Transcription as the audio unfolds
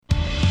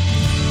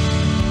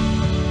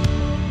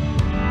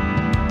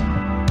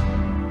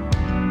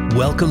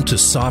Welcome to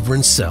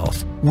Sovereign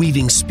Self,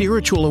 weaving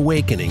spiritual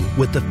awakening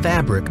with the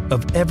fabric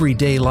of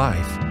everyday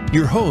life.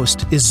 Your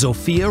host is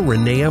Zofia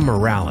Renee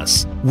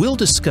Morales. We'll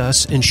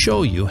discuss and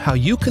show you how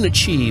you can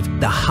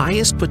achieve the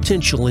highest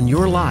potential in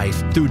your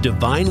life through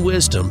divine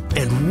wisdom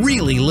and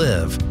really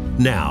live.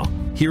 Now,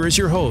 here is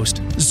your host,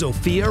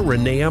 Zofia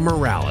Renee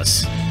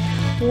Morales.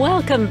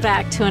 Welcome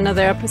back to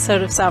another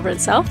episode of Sovereign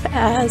Self.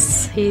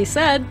 As he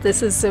said,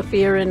 this is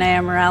Zofia Renee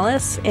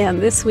Morales,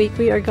 and this week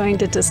we are going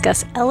to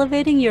discuss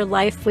elevating your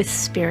life with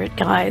spirit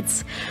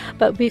guides.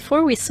 But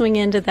before we swing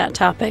into that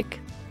topic,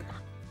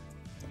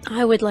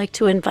 I would like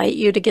to invite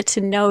you to get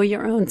to know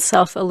your own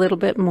self a little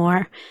bit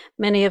more.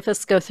 Many of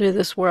us go through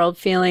this world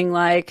feeling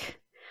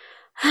like,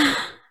 I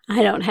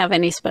don't have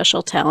any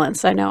special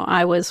talents. I know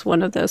I was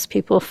one of those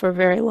people for a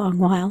very long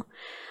while,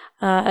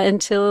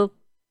 until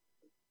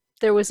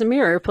there was a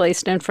mirror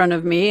placed in front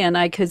of me and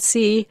I could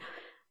see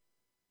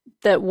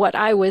that what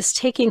I was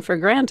taking for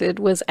granted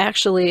was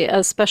actually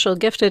a special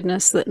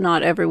giftedness that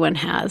not everyone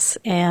has.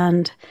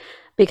 And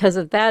because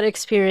of that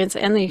experience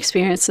and the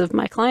experience of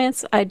my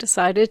clients, I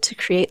decided to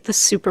create the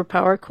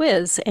Superpower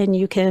Quiz. And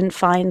you can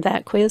find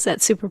that quiz at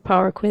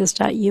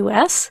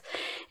superpowerquiz.us.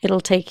 It'll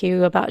take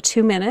you about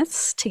 2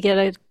 minutes to get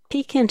a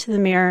peek into the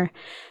mirror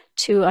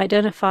to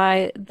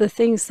identify the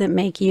things that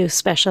make you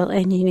special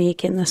and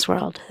unique in this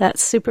world.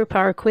 That's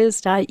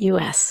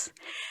superpowerquiz.us.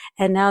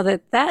 And now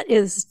that that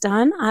is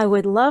done, I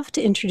would love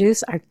to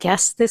introduce our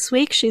guest this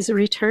week. She's a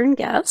return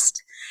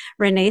guest.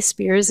 Renee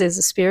Spears is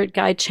a spirit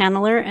guide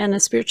channeler and a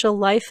spiritual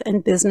life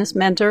and business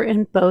mentor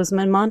in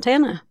Bozeman,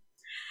 Montana.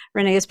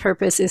 Renee's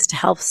purpose is to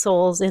help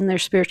souls in their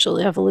spiritual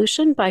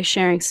evolution by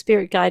sharing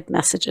spirit guide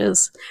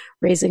messages,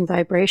 raising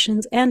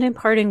vibrations, and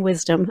imparting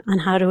wisdom on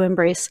how to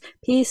embrace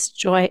peace,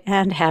 joy,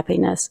 and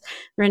happiness.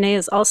 Renee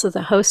is also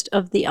the host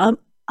of the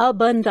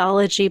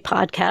Abundology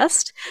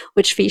podcast,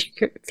 which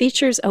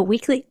features a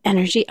weekly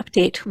energy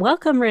update.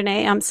 Welcome,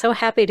 Renee. I'm so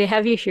happy to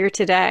have you here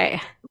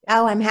today.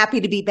 Oh, I'm happy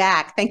to be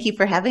back. Thank you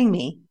for having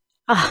me.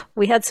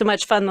 We had so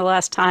much fun the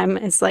last time.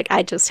 It's like,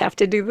 I just have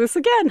to do this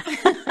again.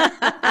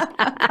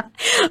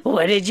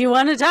 What did you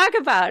want to talk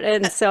about?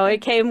 And so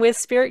it came with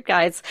spirit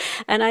guides.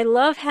 And I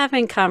love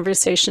having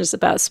conversations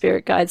about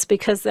spirit guides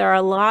because there are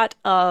a lot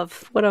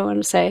of, what I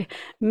want to say,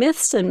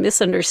 myths and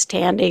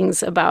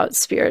misunderstandings about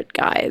spirit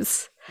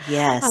guides.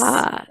 Yes.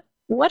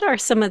 What are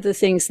some of the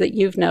things that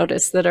you've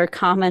noticed that are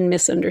common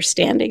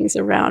misunderstandings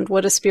around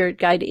what a spirit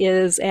guide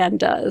is and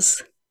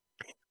does?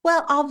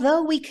 Well,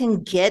 although we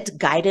can get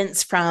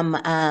guidance from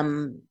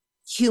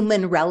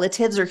human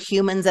relatives or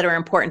humans that are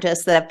important to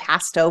us that have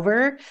passed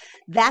over,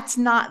 that's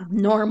not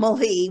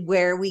normally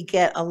where we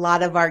get a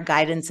lot of our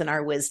guidance and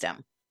our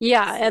wisdom.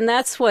 Yeah, and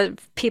that's what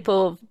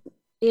people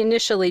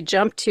initially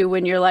jump to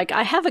when you're like,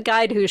 I have a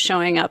guide who's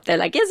showing up. They're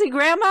like, is he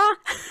grandma?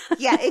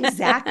 Yeah,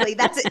 exactly.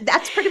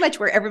 That's pretty much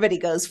where everybody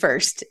goes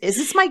first. Is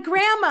this my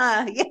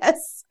grandma?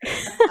 Yes.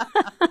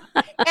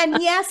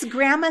 And yes,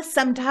 grandma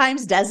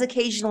sometimes does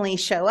occasionally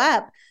show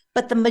up,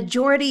 but the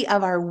majority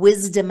of our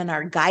wisdom and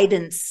our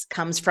guidance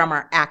comes from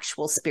our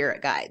actual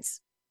spirit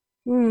guides.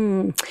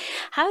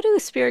 How do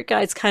spirit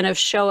guides kind of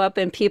show up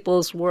in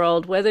people's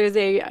world, whether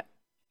they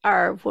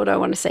are, what I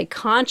want to say,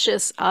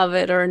 conscious of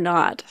it or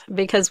not?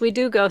 Because we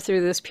do go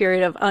through this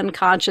period of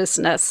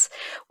unconsciousness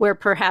where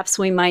perhaps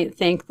we might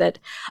think that,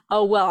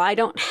 oh, well, I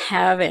don't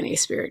have any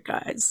spirit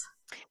guides.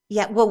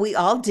 Yeah, well, we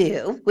all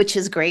do, which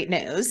is great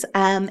news.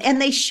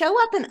 And they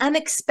show up in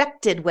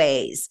unexpected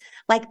ways,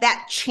 like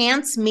that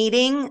chance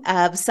meeting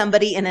of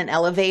somebody in an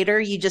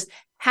elevator. You just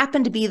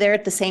happen to be there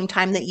at the same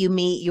time that you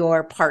meet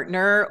your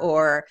partner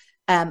or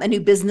a new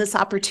business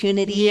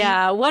opportunity.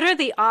 Yeah, what are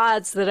the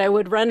odds that I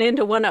would run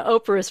into one of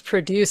Oprah's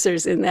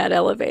producers in that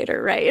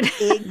elevator, right?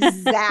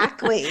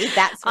 Exactly.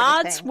 That's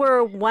odds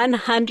were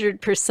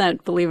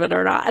 100%, believe it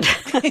or not.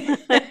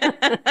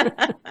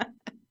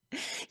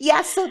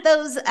 Yeah, so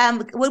those,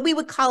 what we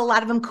would call a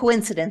lot of them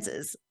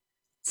coincidences.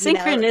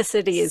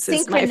 Synchronicities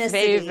is my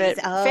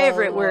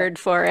favorite word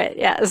for it,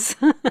 yes.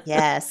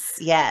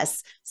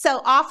 Yes.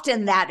 So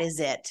often that is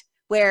it,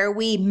 where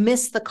we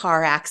miss the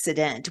car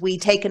accident. We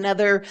take and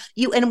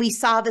we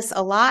saw this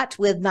a lot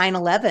with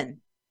 9/11,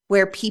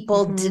 where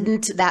people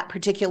didn't that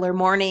particular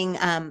morning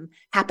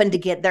happen to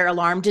get their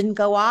alarm didn't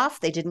go off.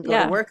 They didn't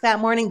go to work that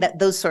morning,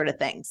 those sort of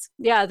things.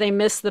 Yeah, they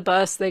missed the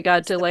bus. They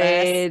got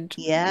delayed.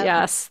 Yeah.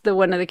 Yes,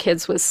 one of the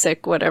kids was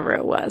sick, whatever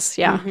it was.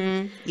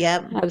 Yeah.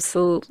 Yep.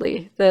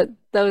 Absolutely.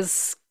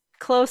 Those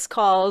close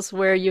calls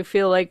where you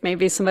feel like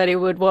maybe somebody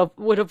would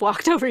have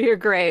walked over your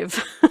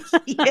grave.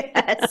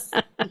 Yes.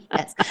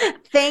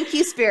 Thank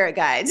you, spirit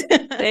guides.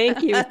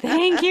 Thank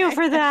you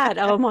for that.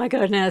 Oh my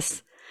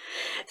goodness.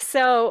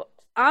 So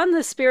on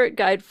the spirit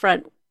guide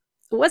front,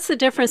 what's the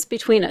difference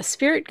between a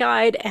spirit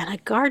guide and a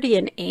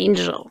guardian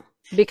angel?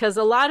 Because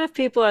a lot of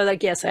people are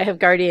like, yes, I have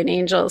guardian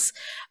angels,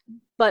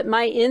 But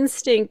my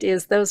instinct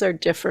is those are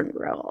different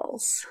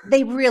roles.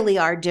 They really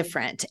are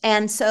different.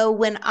 And so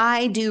when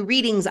I do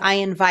readings, I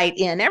invite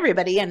in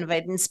everybody, I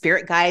invite in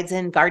spirit guides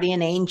and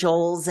guardian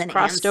angels and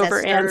crossed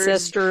over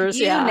ancestors.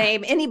 You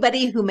name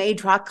anybody who may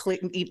draw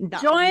join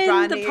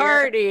the near.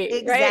 Party.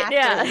 Exactly.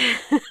 Right?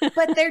 Yeah.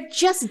 But they're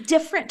just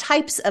different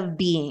types of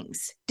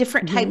beings,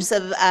 different types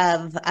of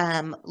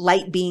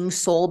light beings,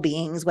 soul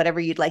beings,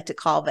 whatever you'd like to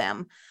call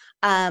them.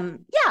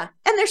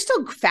 And they're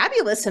still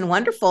fabulous and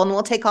wonderful, and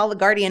we'll take all the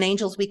guardian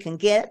angels we can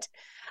get.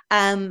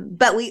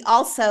 But we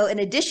also, in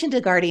addition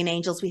to guardian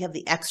angels, we have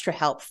the extra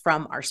help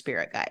from our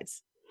spirit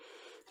guides.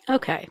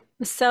 Okay.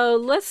 So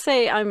let's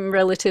say I'm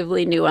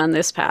relatively new on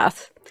this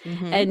path,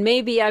 and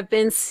maybe I've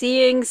been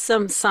seeing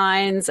some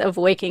signs of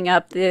waking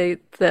up,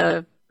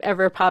 the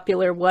ever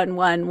popular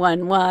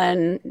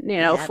 1111,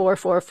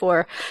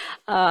 444.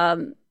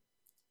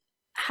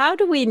 How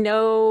do we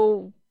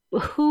know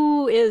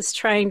who is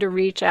trying to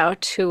reach out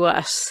to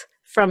us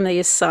from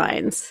these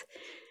signs?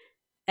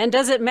 And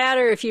does it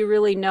matter if you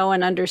really know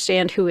and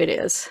understand who it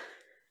is?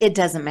 It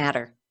doesn't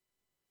matter.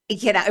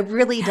 It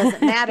really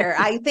doesn't matter.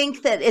 I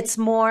think that it's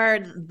more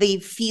the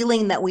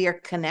feeling that we are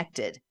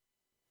connected.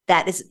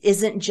 That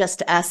isn't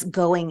just us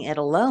going it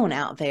alone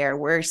out there,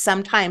 where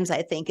sometimes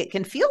I think it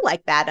can feel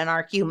like that in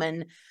our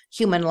human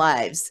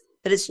lives,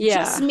 that it's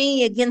just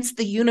me against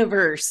the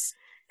universe.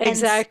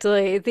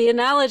 Exactly. The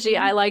analogy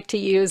I like to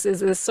use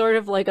is sort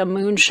of like a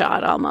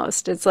moonshot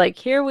almost. It's like,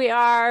 here we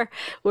are,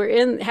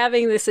 we're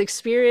having this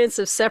experience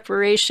of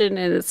separation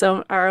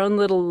and our own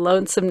little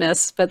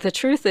lonesomeness. But the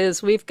truth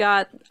is we've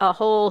got a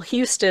whole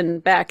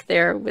Houston back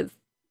there with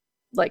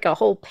like a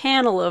whole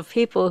panel of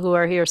people who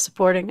are here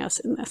supporting us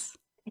in this.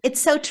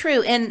 It's so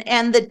true.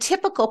 And the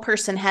typical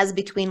person has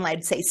between,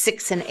 like, say,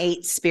 6 and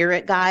 8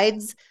 spirit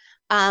guides.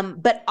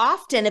 But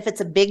often if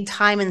it's a big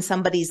time in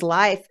somebody's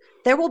life,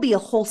 there will be a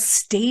whole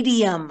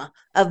stadium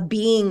of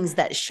beings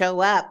that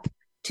show up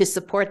to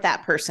support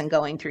that person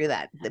going through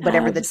that,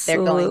 whatever that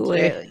they're going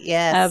through.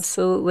 Yes,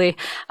 absolutely.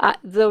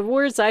 The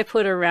words I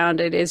put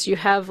around it is you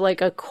have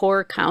like a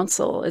core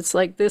council. It's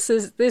like this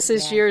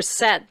is your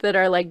set that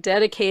are like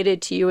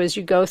dedicated to you as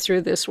you go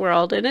through this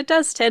world, and it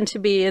does tend to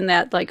be in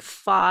that like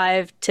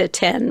 5 to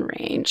 10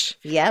 range.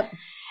 Yep.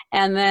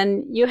 And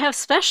then you have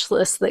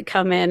specialists that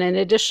come in and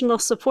additional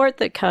support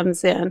that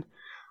comes in.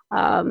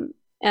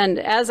 And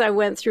as I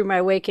went through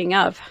my waking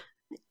up,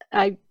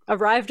 I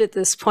arrived at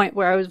this point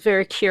where I was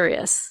very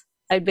curious.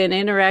 I'd been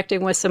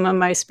interacting with some of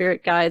my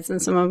spirit guides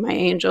and some of my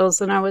angels,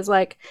 and I was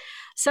like,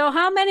 so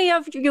how many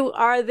of you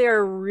are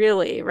there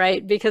really,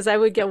 right? Because I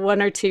would get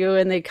 1 or 2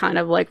 and they kind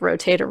of like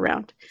rotate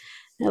around.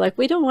 They're like,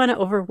 we don't want to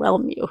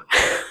overwhelm you.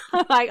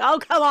 I'm like, oh,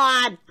 come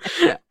on.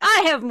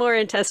 I have more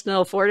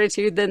intestinal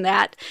fortitude than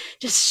that.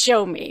 Just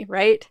show me,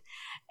 right?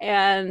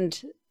 And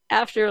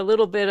after a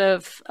little bit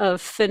of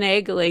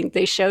finagling,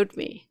 they showed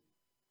me.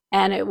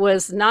 And it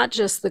was not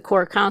just the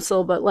core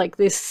council, but like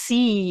this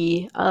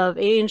sea of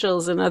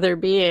angels and other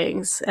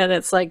beings. And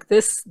it's like,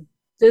 this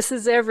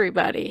is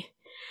everybody.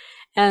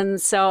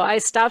 And so I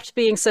stopped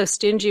being so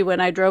stingy when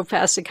I drove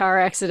past a car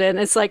accident.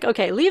 It's like,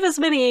 okay, leave as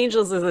many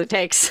angels as it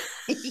takes.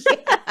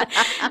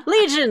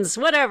 Legions,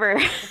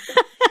 whatever.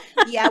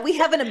 Yeah, we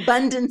have an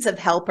abundance of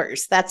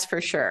helpers. That's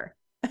for sure.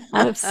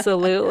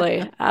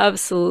 Absolutely.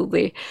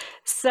 Absolutely.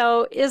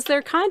 So is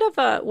there kind of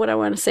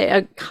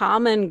a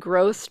common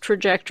growth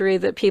trajectory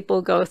that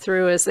people go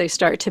through as they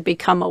start to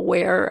become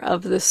aware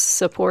of this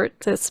support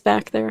that's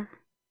back there?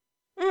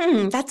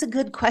 That's a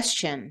good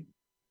question.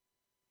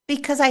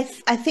 Because I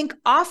think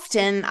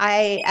often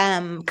I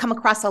come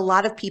across a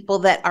lot of people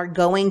that are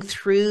going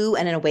through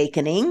an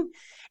awakening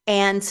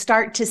and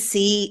start to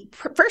see,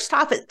 first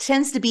off, it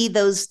tends to be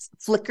those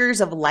flickers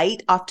of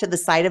light off to the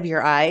side of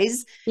your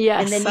eyes.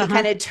 Yes. And then you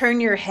kind of turn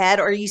your head,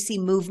 or you see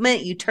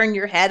movement, you turn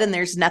your head and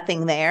there's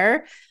nothing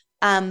there.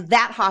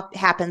 That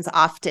happens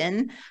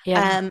often.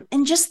 Yeah.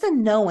 And just the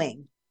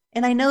knowing.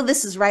 And I know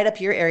this is right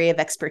up your area of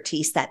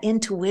expertise, that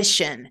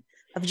intuition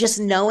of just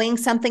knowing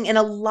something. And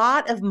a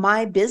lot of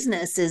my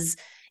business is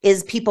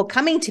people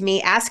coming to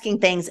me asking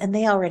things, and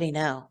they already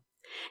know.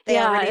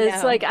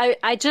 It's like,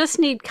 I just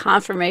need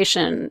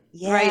confirmation,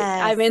 right?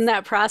 I'm in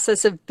that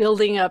process of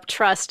building up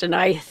trust, and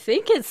I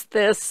think it's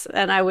this,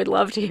 and I would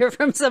love to hear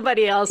from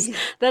somebody else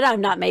that I'm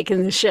not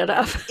making this shit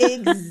up.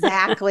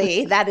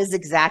 Exactly. That is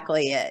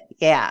exactly it.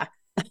 Yeah.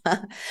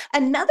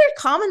 Another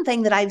common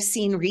thing that I've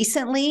seen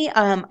recently,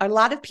 a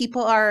lot of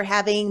people are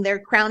having their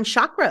crown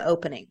chakra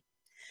opening.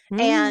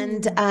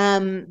 And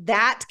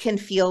that can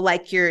feel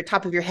like your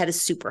top of your head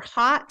is super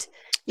hot.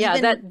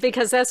 Yeah,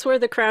 because that's where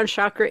the crown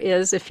chakra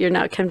is. If you're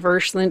not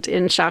conversant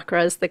in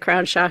chakras, the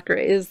crown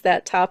chakra is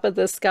that top of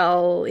the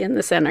skull in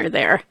the center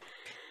there.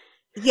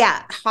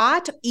 Yeah,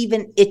 hot,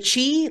 even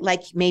itchy,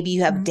 like maybe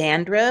you have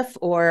dandruff,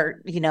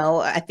 or,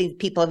 I think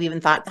people have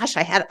even thought, gosh,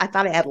 I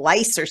thought I had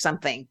lice or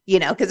something,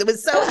 because it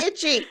was so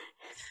itchy.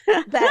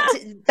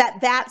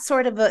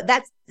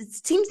 That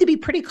seems to be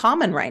pretty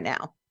common right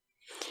now.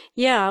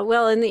 Yeah,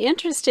 well, and the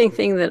interesting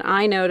thing that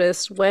I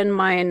noticed when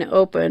mine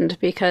opened,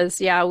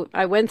 because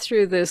I went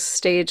through this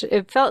stage,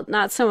 it felt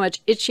not so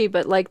much itchy,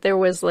 but like there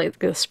was like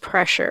this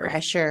pressure,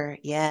 Pressure,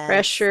 yes.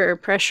 pressure,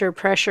 pressure,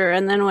 pressure.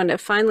 And then when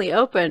it finally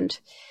opened,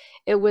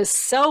 it was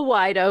so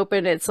wide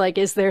open. It's like,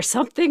 is there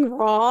something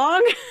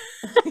wrong?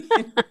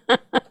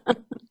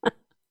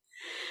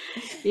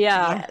 Yeah.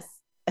 Yes.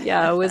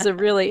 Yeah, it was a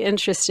really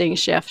interesting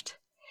shift.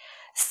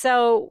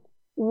 So,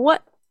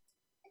 what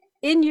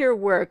in your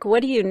work,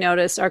 what do you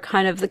notice are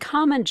kind of the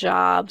common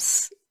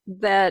jobs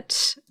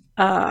that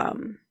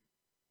the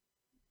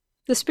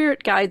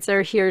spirit guides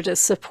are here to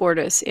support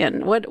us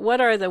in?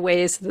 What are the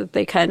ways that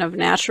they kind of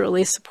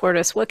naturally support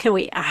us? What can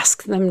we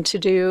ask them to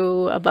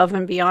do above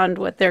and beyond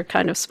what they're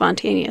kind of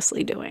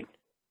spontaneously doing?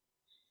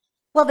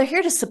 Well, they're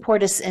here to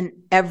support us in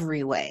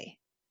every way.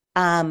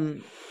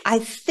 I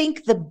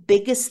think the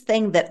biggest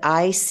thing that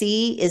I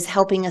see is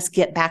helping us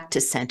get back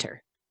to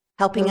center,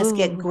 helping us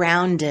get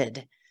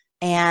grounded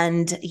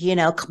and,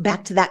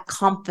 back to that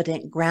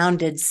confident,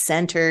 grounded,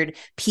 centered,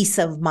 peace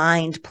of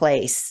mind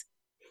place.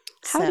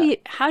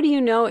 How do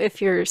you know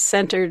if you're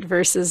centered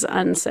versus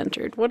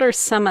uncentered? What are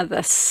some of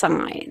the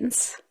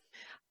signs?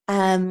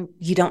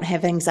 You don't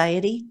have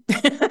anxiety.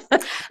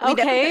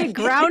 Okay,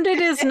 grounded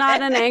is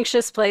not an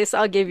anxious place.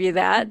 I'll give you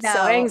that. No.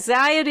 So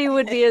anxiety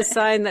would be a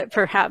sign that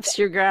perhaps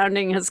your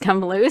grounding has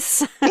come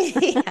loose.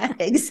 Yeah,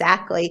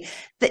 exactly.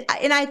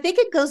 And I think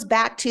it goes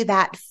back to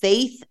that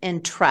faith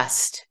and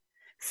trust.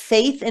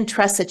 Faith and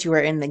trust that you are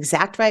in the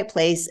exact right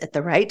place at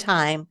the right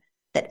time,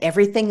 that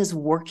everything is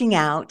working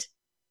out,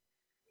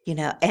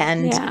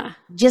 and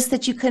just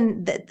that you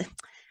can...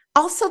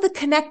 Also, the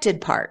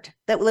connected part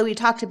that we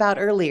talked about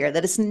earlier,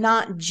 that it's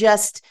not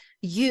just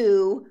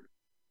you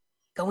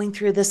going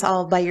through this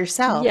all by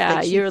yourself. Yeah,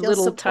 that you your feel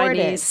little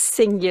supported. tiny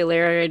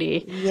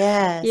singularity.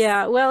 Yes.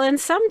 Yeah, well, and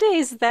some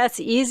days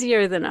that's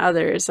easier than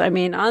others. I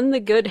mean, on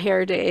the good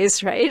hair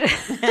days, right?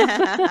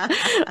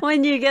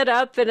 When you get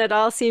up and it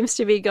all seems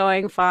to be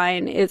going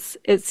fine, it's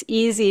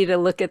easy to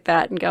look at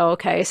that and go,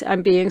 okay,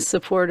 I'm being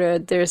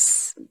supported.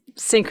 There's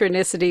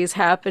synchronicities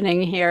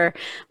happening here.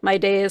 My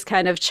day is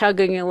kind of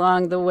chugging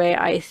along the way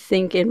I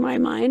think in my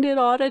mind it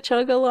ought to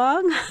chug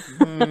along.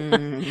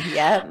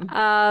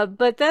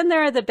 But then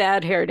there are the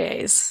bad hair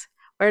days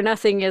where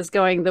nothing is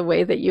going the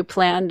way that you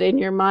planned and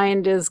your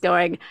mind is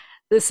going,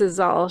 this is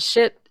all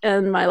shit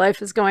and my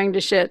life is going to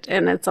shit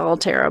and it's all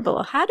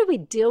terrible. How do we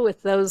deal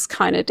with those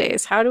kind of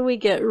days? How do we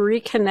get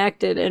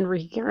reconnected and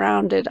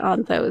regrounded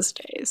on those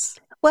days?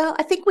 Well,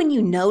 I think when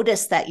you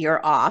notice that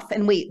you're off,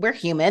 and we're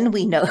human,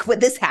 we know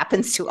what this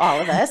happens to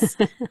all of us,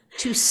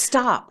 to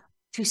stop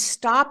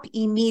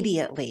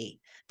immediately.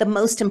 The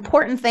most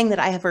important thing that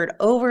I have heard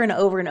over and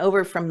over and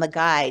over from the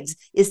guides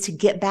is to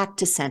get back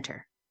to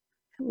center.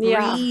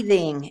 Yeah.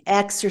 Breathing,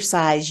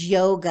 exercise,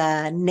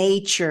 yoga,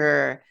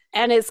 nature.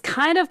 And it's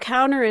kind of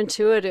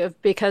counterintuitive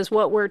because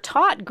what we're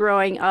taught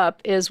growing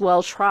up is,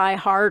 well, try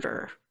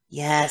harder.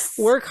 Yes.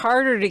 Work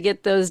harder to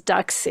get those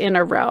ducks in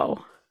a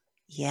row.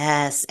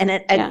 Yes. And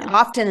it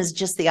often is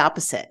just the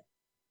opposite.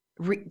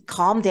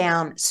 Calm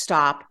down,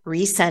 stop,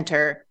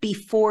 recenter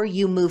before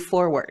you move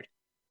forward.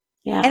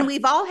 Yeah. And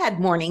we've all had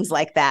mornings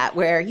like that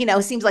where,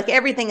 it seems like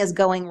everything is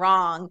going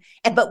wrong.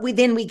 But we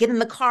get in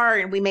the car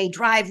and we may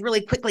drive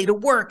really quickly to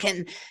work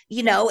and,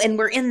 and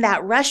we're in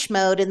that rush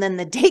mode and then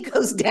the day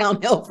goes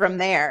downhill from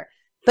there.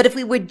 But if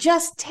we would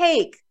just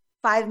take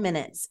 5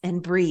 minutes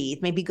and breathe,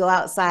 maybe go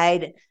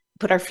outside,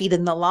 put our feet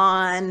in the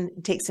lawn,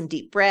 take some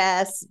deep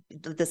breaths,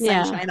 the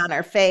sunshine on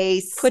our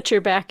face. Put your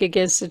back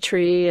against a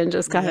tree and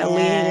just kind of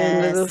lean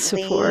into the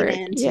support.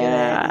 Lean into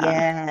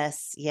it.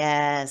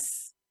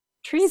 Yes.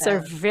 Trees are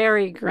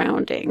very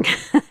grounding.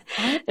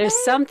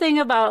 There's something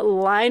about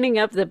lining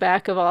up the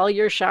back of all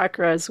your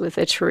chakras with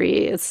a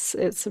tree. It's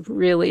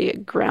really a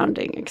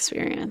grounding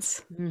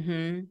experience.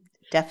 Mm-hmm.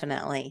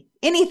 Definitely.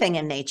 Anything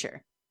in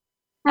nature.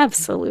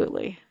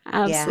 Absolutely.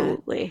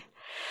 Yeah.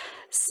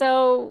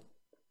 So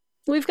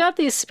we've got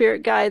these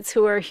spirit guides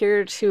who are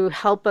here to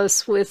help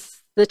us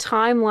with the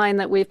timeline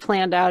that we've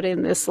planned out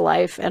in this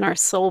life and our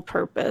soul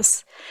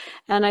purpose.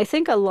 And I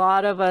think a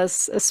lot of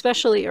us,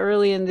 especially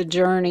early in the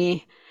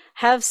journey,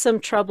 have some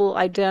trouble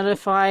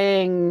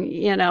identifying,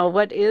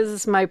 what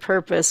is my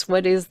purpose?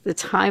 What is the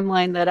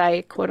timeline that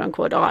I, quote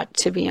unquote, ought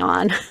to be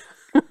on?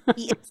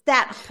 It's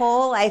that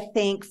whole, I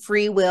think,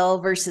 free will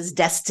versus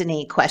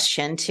destiny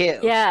question too.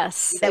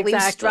 Yes, that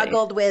we've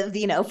struggled with,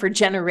 for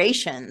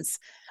generations.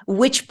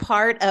 Which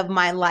part of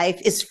my life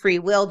is free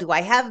will? Do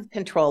I have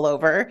control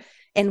over?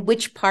 And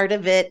which part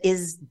of it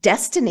is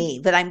destiny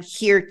that I'm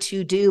here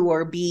to do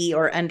or be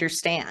or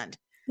understand?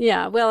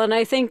 Yeah, well, and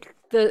I think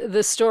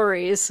the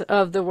stories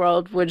of the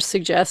world would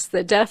suggest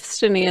that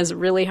destiny is a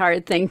really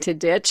hard thing to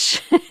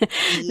ditch,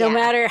 no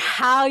matter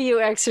how you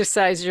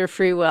exercise your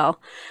free will.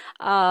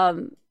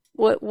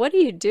 What do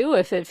you do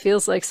if it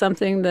feels like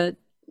something that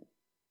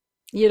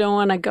you don't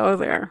want to go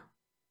there?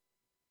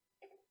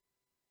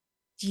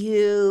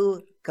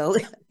 you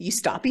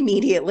stop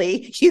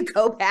immediately, you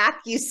go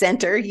back, you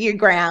center, you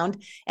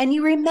ground, and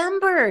you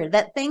remember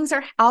that things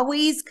are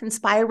always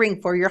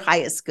conspiring for your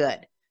highest good.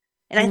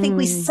 And I think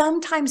we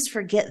sometimes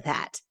forget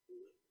that.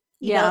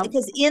 You know,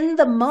 because in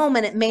the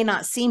moment, it may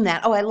not seem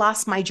that, oh, I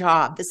lost my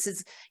job. This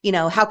is,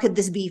 how could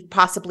this be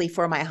possibly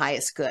for my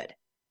highest good?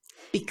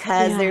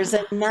 Because there's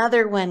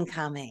another one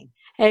coming.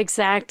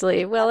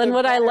 Exactly. Well, and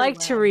what I like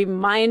to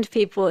remind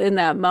people in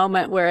that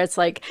moment where it's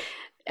like,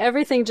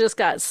 everything just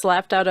got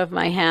slapped out of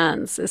my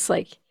hands. It's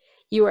like,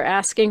 you were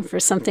asking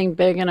for something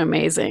big and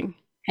amazing,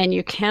 and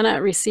you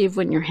cannot receive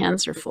when your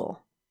hands are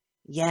full.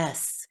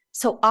 Yes.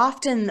 So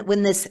often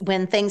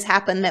when things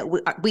happen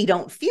that we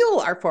don't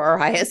feel are for our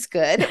highest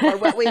good or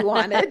what we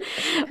wanted.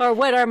 Or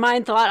what our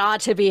mind thought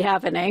ought to be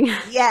happening.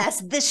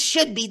 Yes, this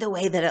should be the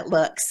way that it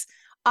looks.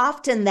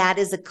 Often that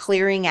is a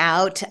clearing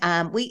out.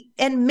 And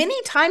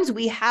many times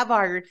we have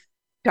our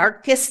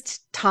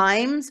darkest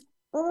times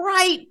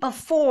right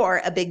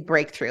before a big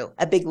breakthrough,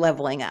 a big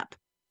leveling up.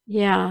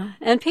 Yeah.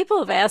 And people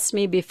have asked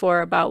me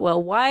before about,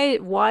 well,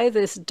 why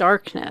this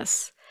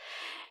darkness?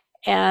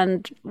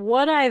 And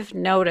what I've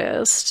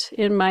noticed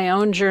in my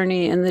own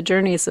journey and the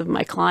journeys of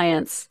my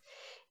clients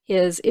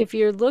is if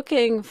you're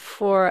looking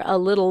for a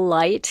little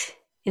light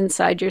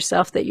inside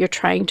yourself that you're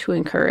trying to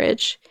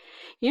encourage,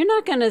 you're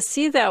not going to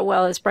see that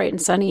while it's bright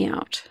and sunny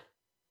out.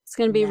 It's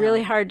going to be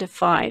really hard to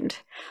find.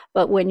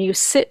 But when you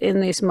sit in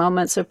these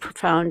moments of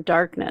profound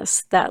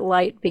darkness, that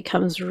light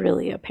becomes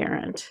really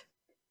apparent.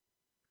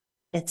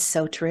 It's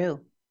so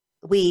true.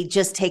 We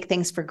just take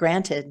things for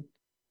granted.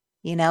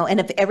 And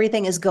if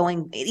everything is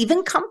going,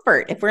 even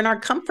comfort, if we're in our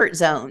comfort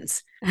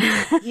zones, we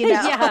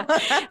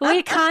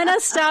kind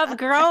of stop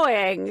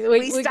growing.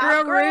 We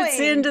grow roots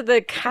into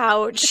the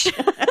couch.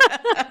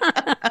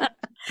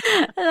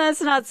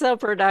 That's not so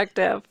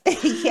productive.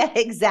 Yeah,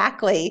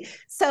 exactly.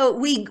 So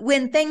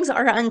when things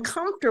are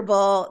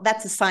uncomfortable,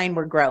 that's a sign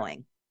we're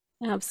growing.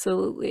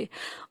 Absolutely.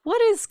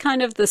 What is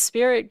kind of the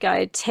spirit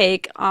guide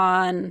take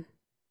on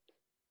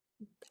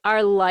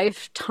our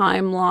life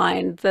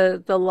timeline,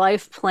 the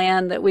life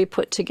plan that we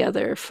put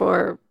together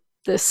for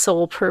this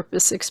soul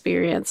purpose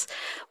experience?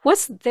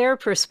 What's their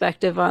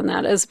perspective on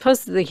that, as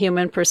opposed to the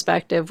human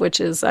perspective, which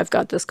is, I've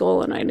got this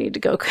goal and I need to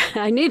go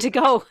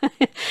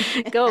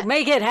go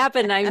make it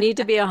happen. I need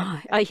to be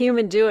a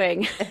human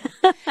doing.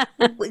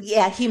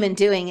 Yeah, human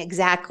doing,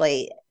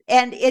 exactly.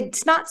 And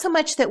it's not so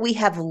much that we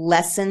have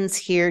lessons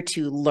here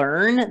to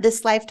learn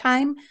this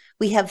lifetime.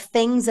 We have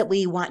things that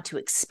we want to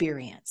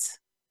experience.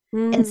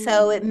 And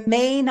so it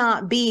may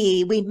not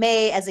be, we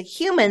may as a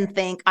human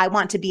think, I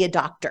want to be a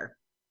doctor.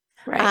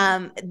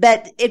 Right.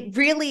 But it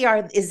really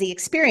is the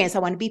experience. I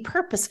want to be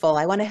purposeful.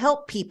 I want to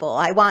help people.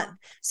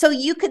 So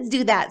you could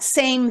do that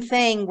same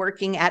thing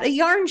working at a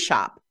yarn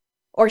shop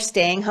or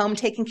staying home,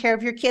 taking care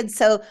of your kids.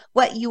 So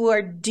what you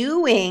are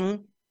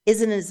doing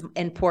isn't as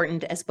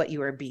important as what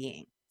you are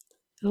being.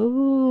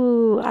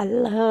 Ooh, I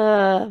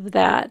love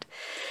that.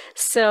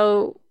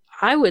 So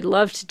I would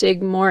love to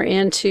dig more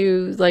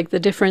into like the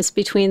difference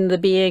between the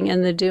being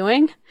and the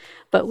doing,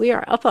 but we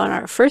are up on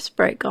our first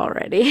break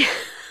already.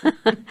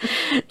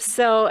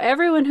 So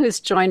everyone who's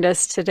joined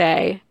us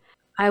today,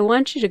 I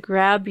want you to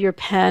grab your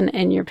pen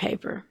and your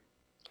paper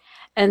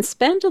and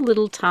spend a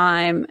little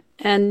time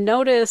and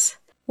notice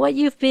what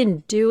you've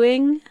been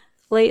doing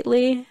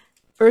lately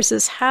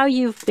versus how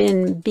you've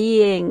been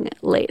being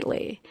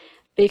lately.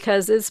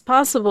 Because it's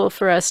possible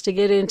for us to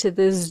get into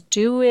this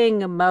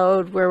doing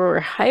mode where we're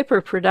hyper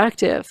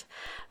productive,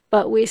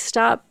 but we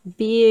stop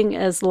being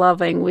as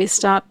loving, we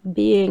stop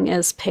being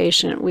as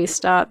patient, we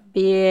stop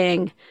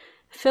being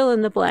fill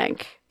in the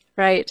blank,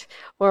 right?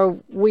 Or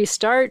we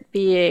start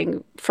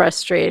being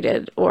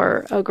frustrated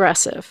or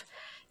aggressive.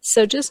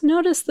 So just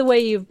notice the way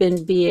you've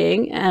been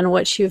being and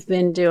what you've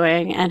been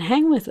doing, and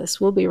hang with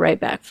us. We'll be right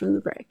back from the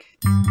break.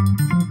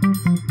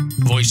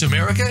 Voice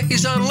America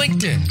is on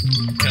LinkedIn.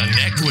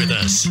 Connect with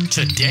us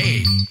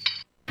today.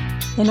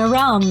 Inner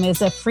Realm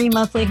is a free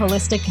monthly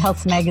holistic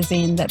health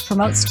magazine that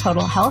promotes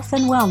total health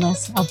and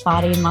wellness of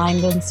body,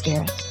 mind, and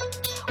spirit.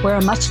 We're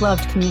a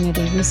much-loved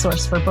community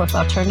resource for both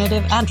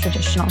alternative and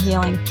traditional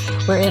healing.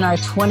 We're in our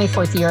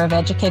 24th year of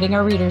educating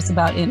our readers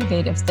about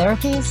innovative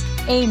therapies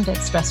aimed at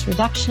stress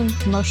reduction,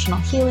 emotional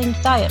healing,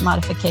 diet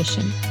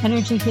modification,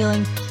 energy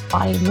healing,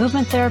 body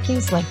movement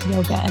therapies like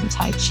yoga and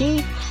Tai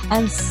Chi,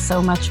 and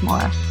so much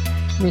more.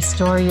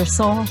 Restore your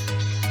soul,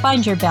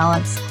 find your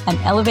balance, and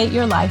elevate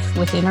your life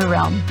with Inner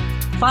Realm.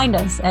 Find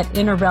us at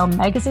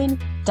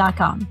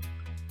innerrealmmagazine.com.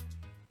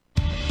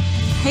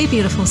 Hey,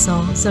 beautiful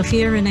soul.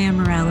 Sophia Renee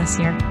Morales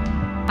here.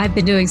 I've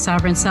been doing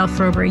Sovereign Self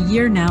for over a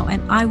year now,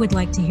 and I would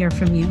like to hear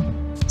from you.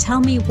 Tell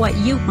me what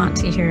you want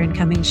to hear in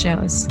coming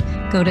shows.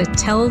 Go to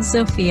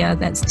tellzofia,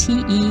 that's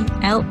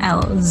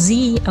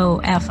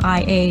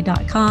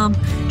TELLZOFIA.com.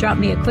 Drop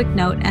me a quick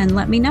note and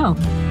let me know.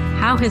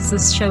 How has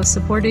this show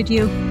supported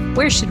you?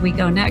 Where should we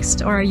go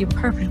next? Or are you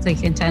perfectly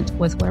content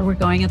with where we're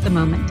going at the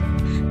moment?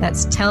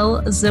 That's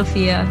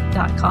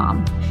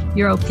tellzofia.com.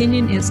 Your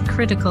opinion is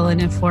critical in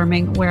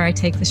informing where I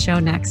take the show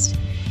next.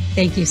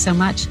 Thank you so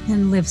much,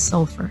 and live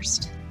soul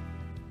first.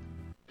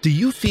 Do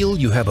you feel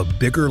you have a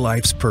bigger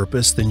life's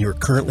purpose than you're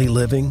currently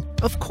living?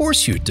 Of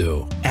course you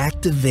do.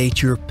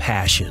 Activate your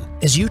passion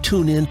as you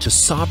tune in to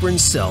Sovereign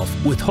Self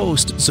with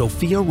host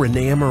Sophia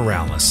Renee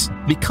Morales.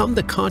 Become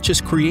the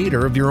conscious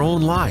creator of your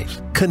own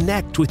life.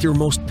 Connect with your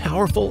most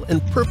powerful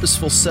and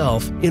purposeful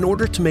self in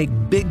order to make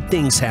big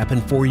things happen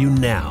for you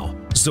now.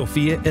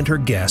 Sophia and her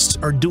guests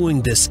are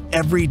doing this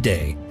every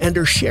day and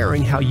are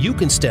sharing how you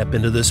can step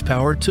into this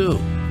power too.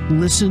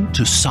 Listen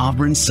to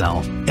Sovereign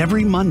Self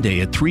every Monday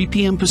at 3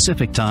 p.m.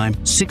 Pacific Time,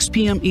 6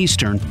 p.m.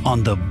 Eastern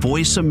on the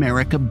Voice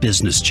America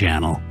Business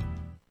Channel.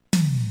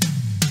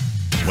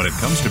 When it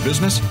comes to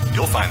business,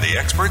 you'll find the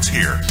experts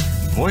here.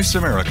 Voice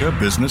America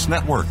Business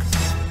Network.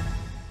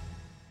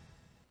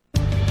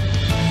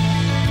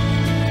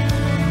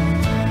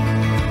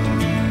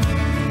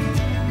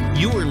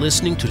 You are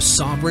listening to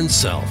Sovereign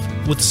Self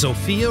with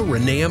Sophia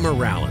Renee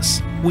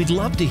Morales. We'd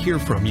love to hear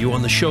from you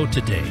on the show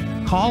today.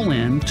 Call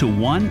in to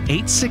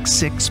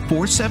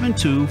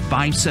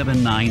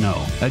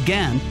 1-866-472-5790.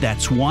 Again,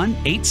 that's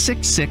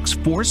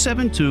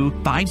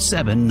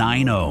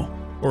 1-866-472-5790.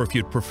 Or if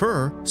you'd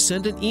prefer,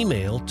 send an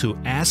email to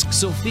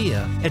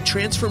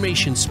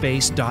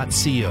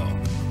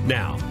asksophia@transformationspace.co.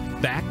 Now,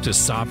 back to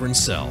Sovereign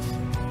Self.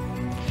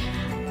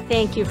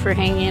 Thank you for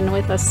hanging in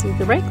with us through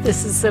the break.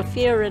 This is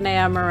Sophia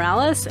Renee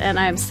Morales, and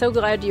I'm so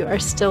glad you are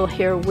still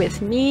here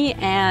with me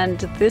and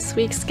this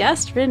week's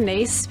guest,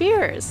 Renee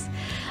Spears.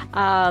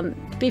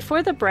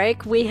 Before the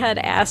break, we had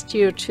asked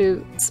you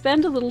to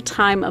spend a little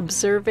time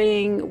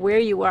observing where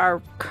you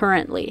are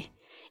currently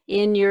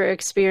in your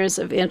experience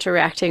of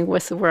interacting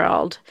with the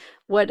world.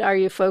 What are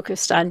you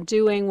focused on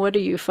doing? What are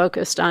you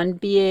focused on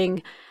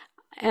being?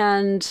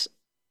 And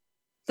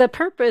the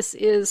purpose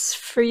is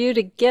for you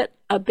to get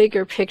a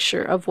bigger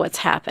picture of what's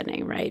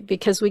happening, right?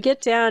 Because we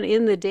get down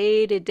in the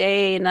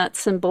day-to-day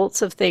nuts and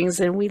bolts of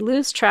things and we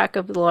lose track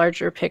of the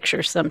larger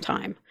picture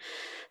sometime.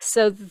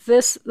 So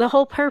the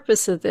whole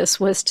purpose of this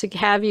was to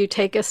have you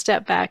take a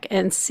step back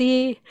and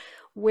see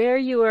where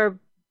you are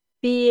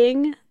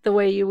being the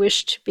way you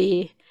wish to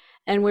be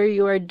and where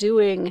you are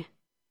doing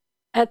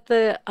at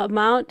the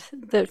amount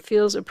that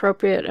feels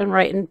appropriate and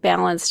right and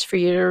balanced for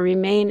you to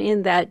remain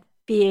in that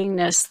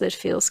beingness that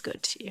feels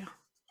good to you.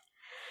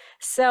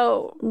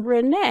 So,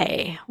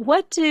 Renee,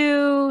 what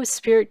do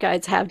spirit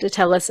guides have to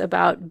tell us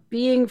about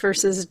being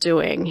versus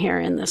doing here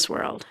in this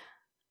world?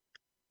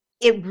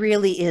 It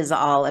really is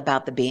all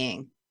about the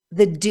being.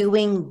 The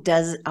doing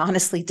does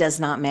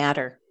not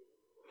matter.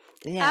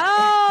 Yeah.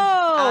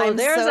 Oh,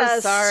 there's so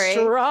a sorry.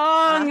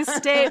 Strong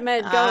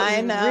statement. Go,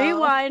 I know.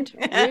 Rewind.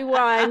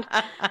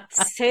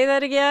 Say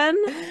that again.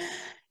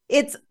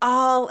 It's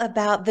all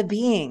about the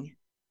being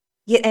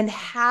and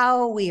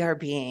how we are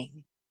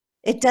being.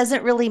 It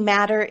doesn't really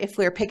matter if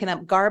we're picking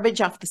up garbage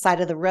off the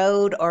side of the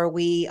road or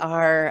we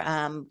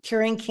are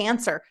curing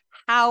cancer.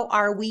 How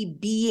are we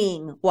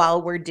being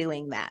while we're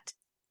doing that?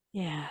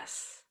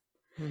 Yes.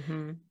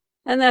 Mm-hmm.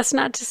 And that's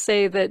not to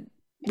say that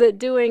the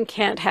doing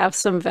can't have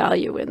some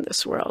value in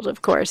this world,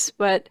 of course,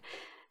 but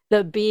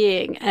the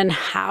being and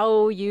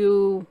how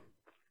you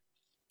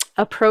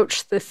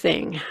approach the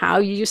thing, how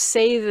you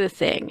say the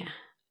thing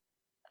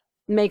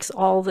makes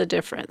all the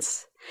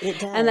difference. It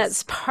does. And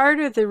that's part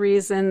of the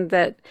reason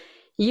that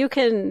you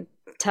can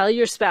tell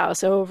your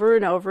spouse over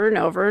and over and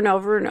over and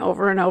over and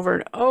over and over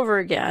and over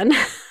again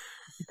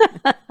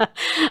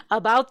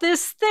about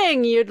this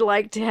thing you'd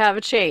like to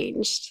have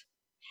changed.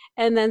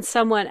 And then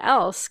someone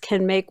else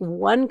can make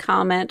one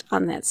comment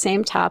on that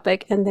same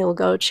topic and they'll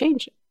go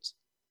change it.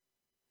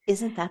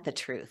 Isn't that the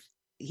truth?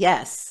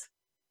 Yes.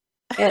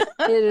 It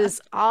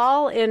is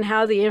all in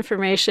how the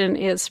information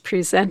is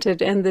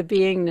presented and the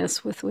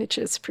beingness with which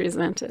it's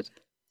presented.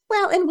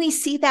 Well, and we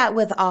see that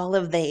with all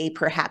of the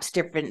perhaps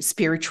different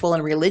spiritual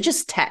and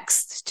religious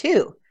texts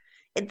too.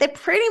 They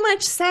pretty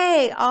much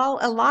say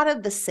a lot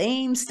of the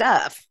same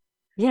stuff.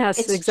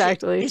 Yes,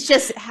 exactly. It's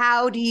just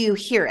how do you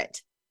hear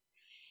it?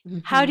 Mm-hmm.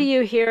 How do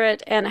you hear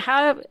it, and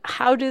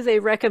how do they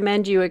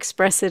recommend you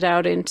express it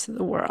out into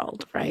the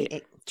world,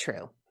 right?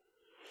 True.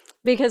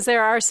 Because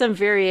there are some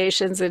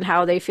variations in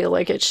how they feel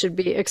like it should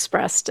be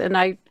expressed. And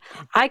I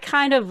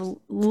kind of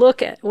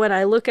when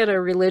I look at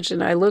a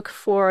religion, I look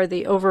for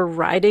the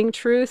overriding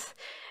truth.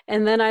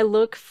 And then I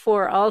look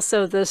for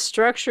also the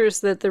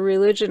structures that the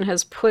religion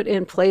has put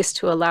in place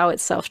to allow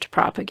itself to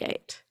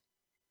propagate.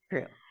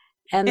 True.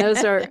 And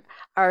those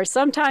are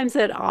sometimes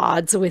at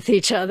odds with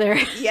each other.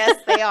 Yes,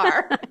 they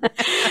are.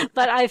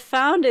 But I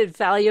found it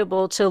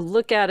valuable to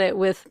look at it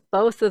with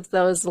both of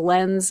those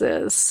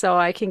lenses so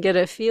I can get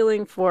a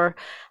feeling for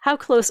how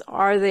close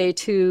are they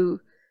to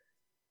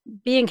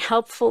being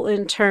helpful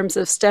in terms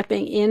of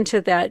stepping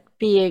into that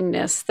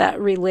beingness, that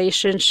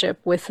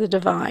relationship with the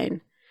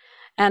divine,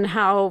 and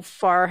how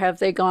far have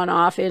they gone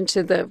off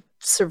into the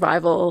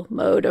survival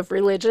mode of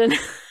religion.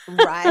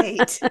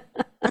 Right.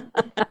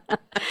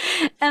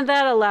 And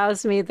that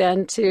allows me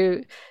then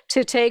to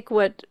take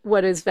what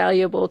is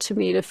valuable to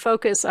me, to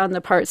focus on the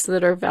parts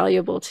that are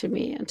valuable to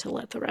me, and to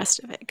let the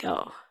rest of it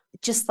go.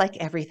 Just like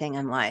everything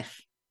in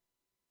life.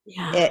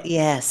 Yeah.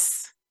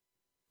 Yes.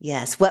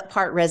 Yes. What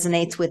part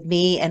resonates with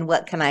me and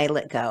what can I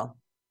let go?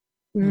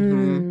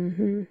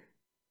 Mm-hmm.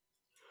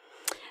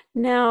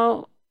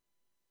 Now,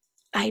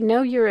 I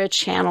know you're a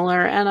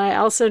channeler, and I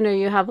also know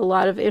you have a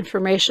lot of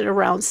information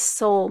around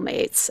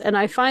soulmates. And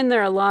I find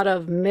there are a lot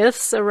of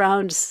myths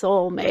around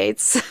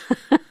soulmates.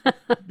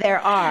 There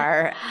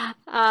are.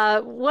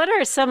 What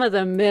are some of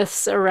the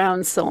myths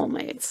around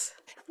soulmates?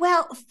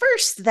 Well,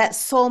 first, that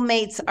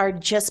soulmates are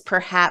just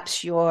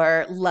perhaps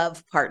your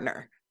love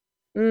partner.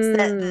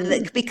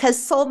 Because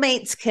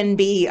soulmates can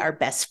be our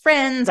best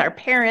friends, our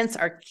parents,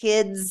 our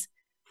kids,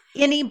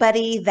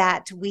 anybody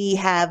that we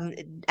have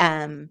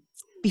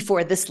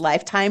before this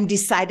lifetime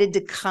decided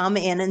to come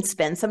in and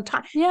spend some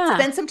time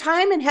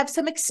and have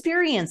some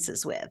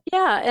experiences with.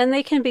 Yeah, and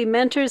they can be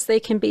mentors, they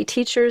can be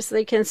teachers,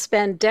 they can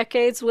spend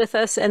decades with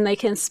us, and they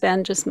can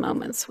spend just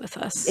moments with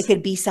us. It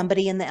could be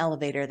somebody in the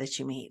elevator that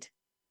you meet.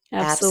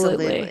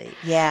 Absolutely.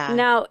 Yeah.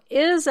 Now,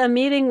 is a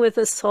meeting with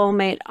a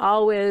soulmate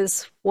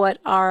always what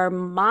our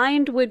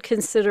mind would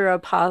consider a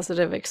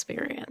positive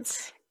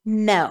experience?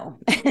 No,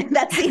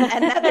 that's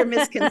another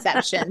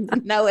misconception.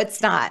 No,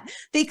 it's not.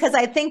 Because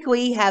I think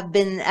we have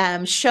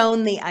been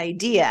shown the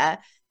idea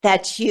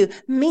that you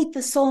meet the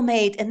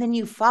soulmate and then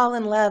you fall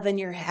in love and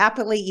you're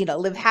happily,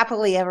 live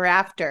happily ever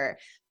after.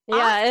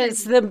 Yeah,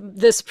 it's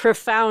this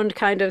profound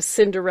kind of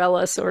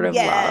Cinderella sort of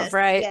love,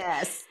 right?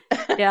 Yes.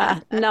 Yeah,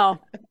 no.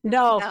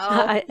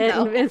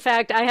 In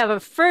fact, I have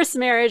a first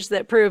marriage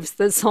that proves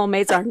that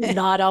soulmates are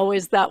not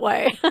always that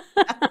way.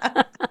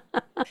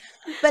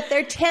 But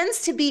there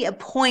tends to be a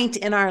point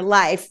in our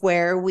life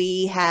where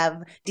we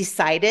have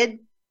decided,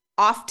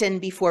 often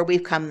before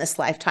we've come this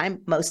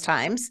lifetime, most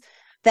times,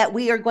 that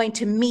we are going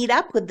to meet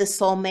up with the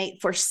soulmate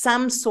for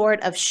some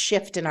sort of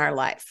shift in our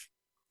life.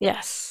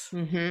 Yes.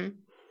 Mm-hmm.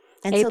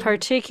 A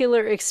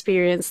particular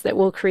experience that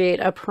will create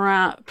a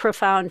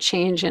profound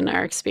change in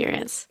our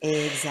experience.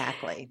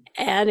 Exactly.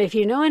 And if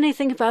you know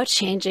anything about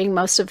changing,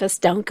 most of us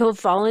don't go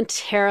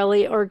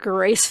voluntarily or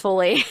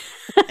gracefully.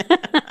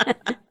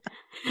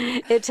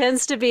 It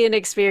tends to be an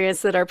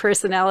experience that our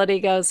personality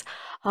goes,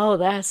 oh,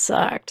 that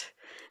sucked.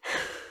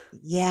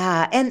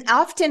 Yeah. And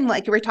often,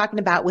 like we're talking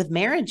about with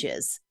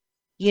marriages,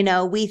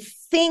 we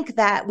think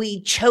that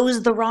we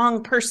chose the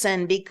wrong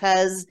person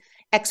because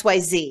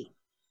XYZ.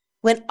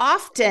 When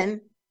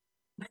often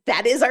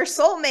that is our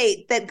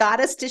soulmate that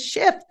got us to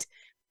shift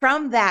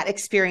from that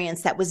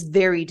experience that was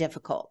very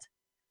difficult.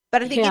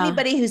 But I think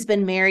anybody who's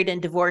been married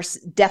and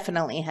divorced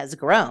definitely has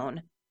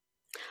grown.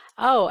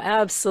 Oh,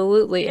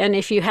 absolutely. And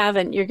if you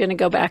haven't, you're going to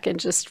go back and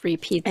just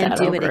repeat that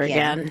over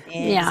again.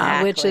 Exactly.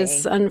 Yeah, which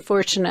is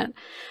unfortunate.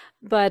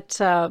 But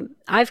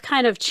I've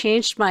kind of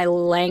changed my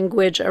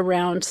language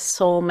around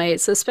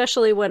soulmates,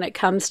 especially when it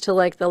comes to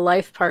like the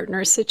life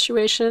partner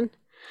situation.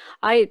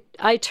 I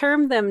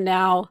term them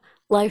now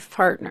life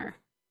partner.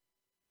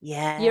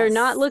 Yes. You're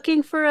not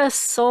looking for a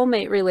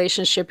soulmate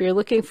relationship. You're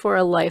looking for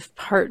a life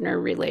partner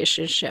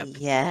relationship.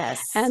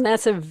 Yes. And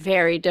that's a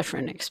very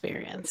different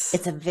experience.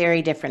 It's a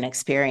very different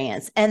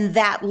experience. And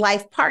that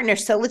life partner,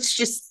 so let's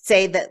just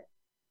say that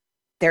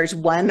there's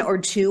one or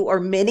two or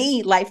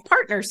many life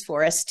partners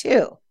for us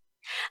too.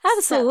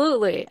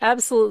 Absolutely.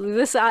 Absolutely.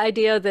 This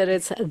idea that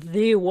it's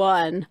the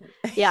one.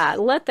 Yeah,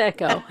 let that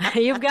go.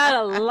 You've got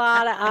a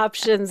lot of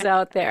options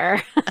out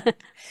there.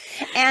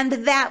 And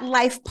that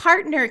life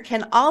partner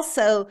can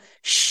also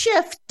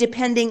shift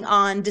depending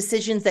on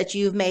decisions that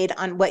you've made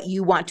on what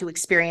you want to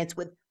experience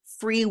with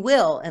free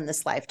will in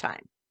this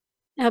lifetime.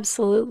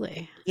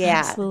 Absolutely.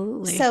 Yeah.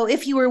 Absolutely. So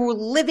if you were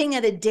living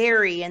at a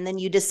dairy and then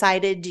you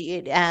decided,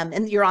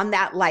 and you're on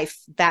that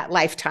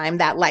lifetime,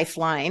 that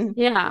lifeline.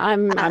 Yeah,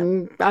 I'm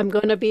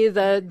going to be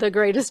the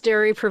greatest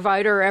dairy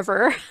provider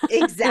ever.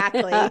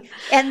 Exactly.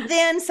 And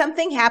then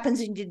something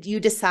happens and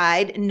you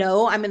decide,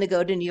 no, I'm going to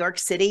go to New York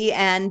City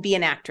and be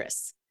an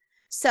actress.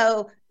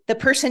 So the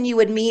person you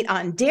would meet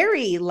on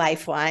dairy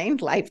lifetime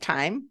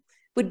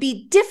would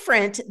be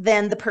different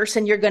than the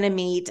person you're going to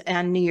meet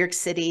on New York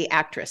City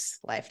actress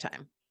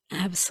lifetime.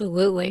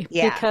 Absolutely.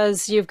 Yeah.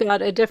 Because you've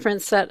got a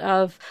different set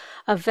of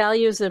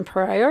values and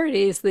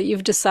priorities that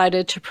you've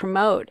decided to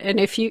promote. And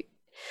if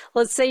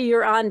let's say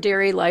you're on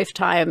dairy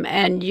lifetime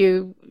and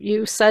you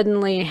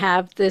suddenly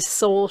have this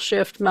soul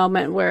shift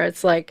moment where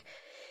it's like,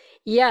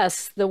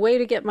 yes, the way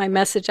to get my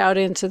message out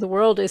into the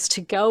world is to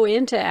go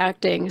into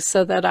acting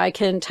so that I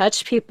can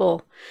touch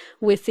people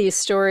with these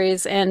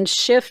stories and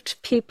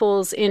shift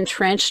people's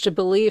entrenched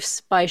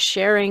beliefs by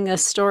sharing a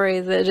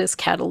story that is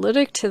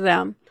catalytic to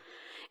them.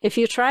 If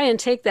you try and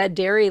take that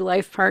dairy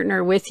life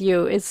partner with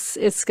you,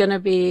 it's going to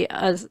be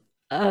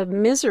a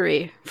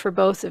misery for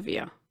both of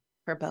you.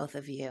 For both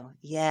of you.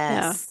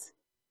 Yes.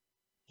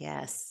 Yeah.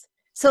 Yes.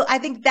 So I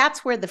think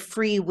that's where the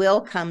free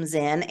will comes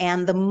in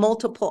and the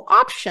multiple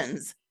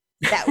options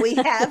that we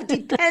have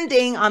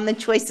depending on the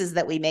choices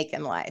that we make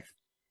in life.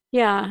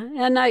 Yeah.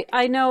 And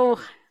I know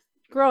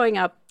growing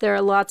up, there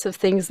are lots of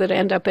things that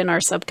end up in our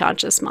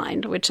subconscious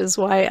mind, which is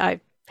why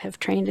I have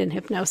trained in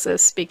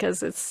hypnosis,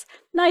 because it's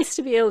nice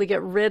to be able to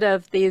get rid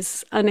of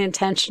these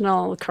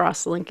unintentional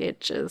cross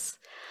linkages.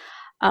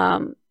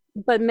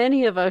 But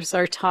many of us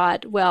are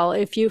taught, well,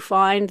 if you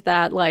find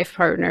that life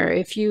partner,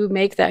 if you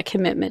make that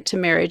commitment to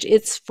marriage,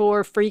 it's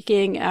for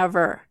freaking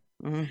ever.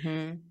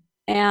 Mm-hmm.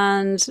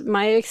 And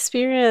my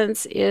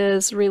experience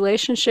is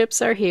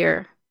relationships are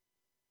here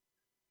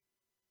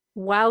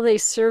while they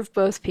serve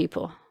both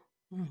people.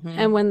 Mm-hmm.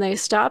 And when they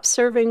stop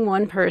serving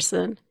one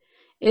person,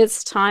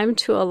 it's time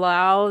to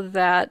allow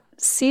that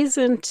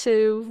season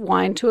to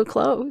wind to a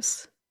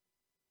close.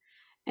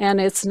 And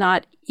it's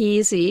not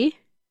easy,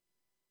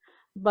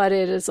 but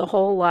it is a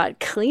whole lot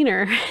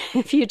cleaner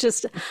if you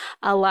just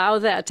allow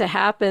that to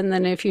happen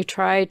than if you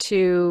try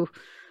to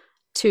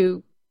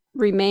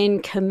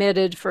remain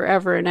committed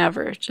forever and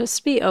ever.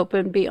 Just be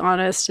open, be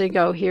honest, and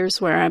go, here's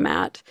where I'm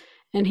at,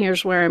 and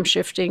here's where I'm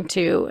shifting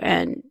to.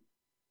 And,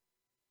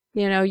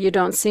 you know, you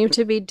don't seem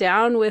to be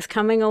down with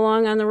coming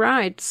along on the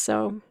ride.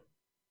 So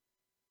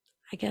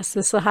I guess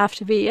this will have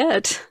to be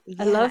it.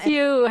 Yeah. I love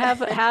you.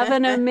 Have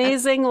an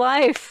amazing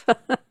life.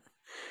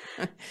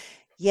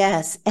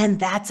 Yes, and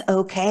that's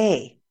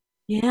okay.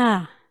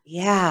 Yeah.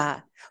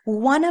 Yeah.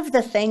 One of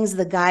the things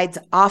the guides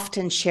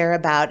often share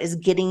about is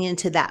getting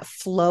into that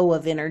flow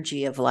of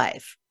energy of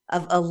life,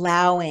 of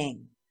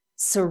allowing,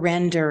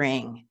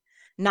 surrendering,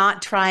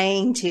 not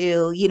trying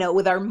to,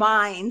 with our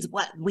minds,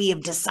 what we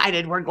have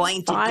decided we're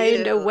going to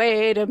find a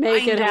way to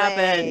make it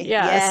happen.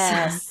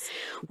 Yes.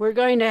 We're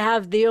going to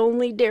have the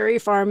only dairy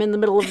farm in the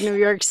middle of New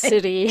York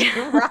City.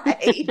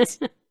 Right.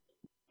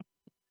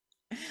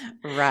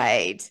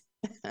 Right.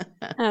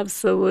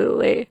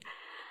 Absolutely.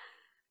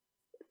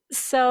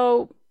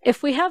 So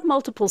if we have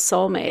multiple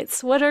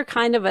soulmates, what are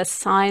kind of a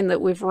sign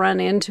that we've run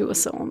into a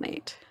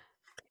soulmate?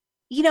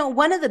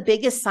 One of the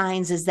biggest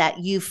signs is that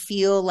you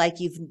feel like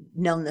you've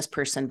known this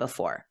person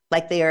before,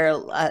 like they are,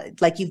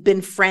 like you've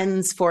been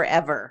friends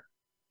forever.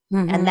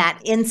 Mm-hmm. And that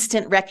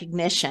instant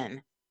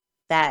recognition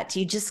that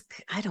you just,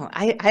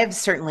 I've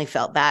certainly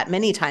felt that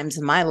many times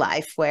in my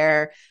life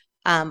where,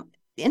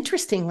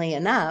 interestingly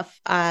enough,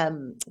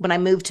 when I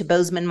moved to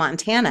Bozeman,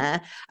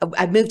 Montana,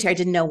 I moved here, I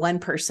didn't know one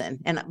person.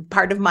 And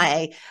part of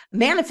my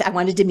manifest, I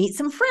wanted to meet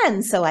some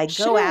friends. So I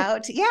go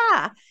out.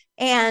 Yeah.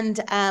 And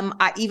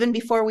even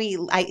before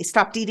I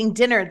stopped eating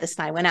dinner this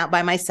night, I went out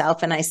by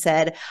myself and I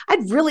said,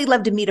 I'd really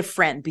love to meet a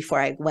friend before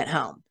I went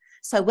home.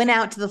 So I went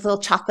out to the little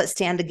chocolate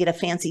stand to get a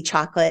fancy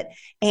chocolate.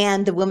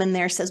 And the woman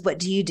there says, what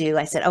do you do?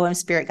 I said, oh, I'm a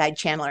spirit guide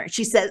channeler.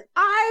 She says,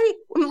 I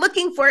am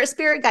looking for a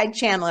spirit guide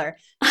channeler.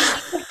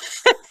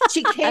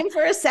 She came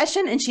for a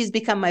session and she's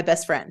become my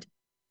best friend.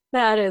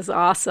 That is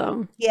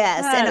awesome.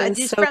 Yes. And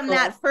just so from cool.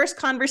 That first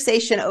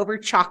conversation over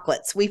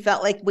chocolates, we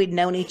felt like we'd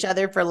known each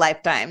other for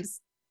lifetimes.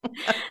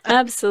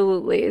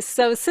 Absolutely.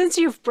 So since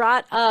you've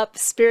brought up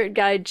spirit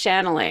guide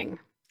channeling,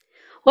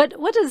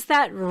 what does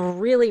that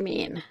really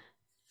mean?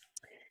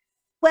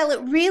 Well,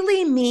 it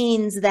really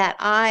means that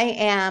I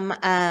am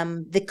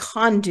the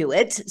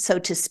conduit, so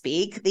to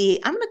speak.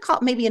 I'm going to call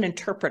it maybe an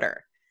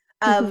interpreter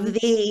of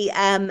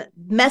the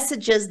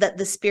messages that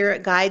the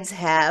spirit guides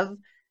have,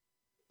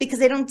 because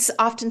they don't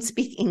often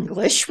speak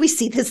English. We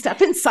see this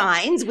stuff in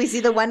signs. We see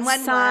the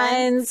 111.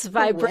 Signs,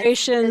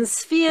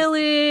 vibrations,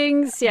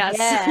 feelings.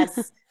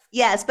 Yes.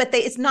 Yes, but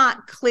it's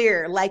not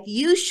clear. Like,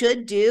 you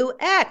should do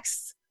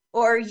X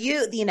or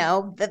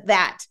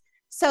that.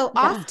 So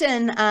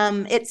often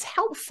it's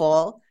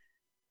helpful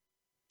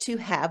to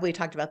have, we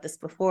talked about this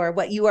before,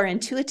 what you are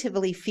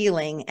intuitively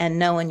feeling and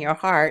know in your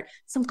heart,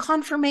 some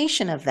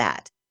confirmation of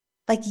that.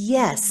 Like,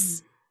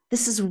 yes,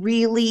 this is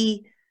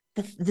really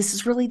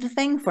the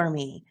thing for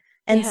me.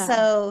 And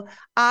so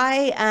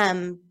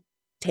I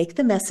take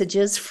the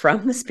messages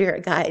from the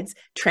spirit guides,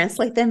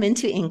 translate them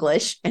into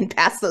English, and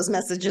pass those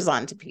messages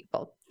on to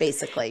people,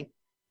 basically.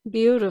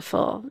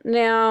 Beautiful.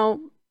 Now,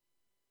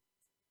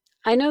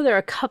 I know there are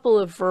a couple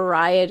of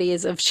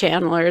varieties of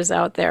channelers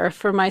out there.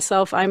 For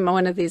myself, I'm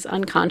one of these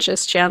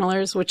unconscious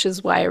channelers, which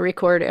is why I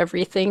record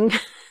everything,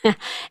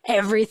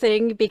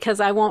 because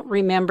I won't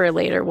remember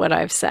later what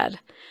I've said.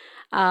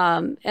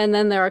 And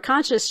then there are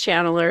conscious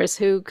channelers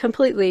who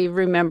completely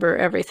remember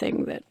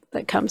everything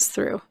that comes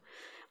through.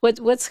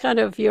 What's kind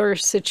of your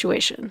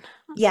situation?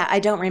 Yeah,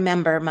 I don't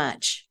remember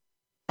much.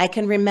 I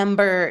can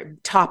remember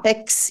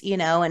topics,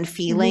 and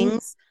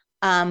feelings.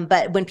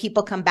 But when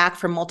people come back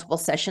from multiple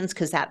sessions,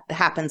 because that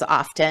happens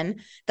often,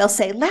 they'll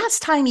say,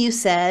 last time you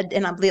said,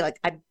 and I'll be like,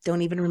 I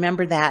don't even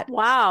remember that.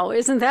 Wow.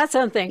 Isn't that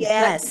something?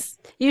 Yes.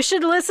 You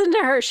should listen to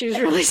her. She's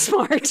really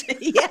smart.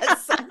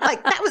 Yes. I'm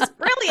like, that was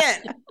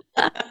brilliant.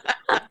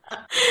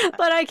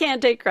 But I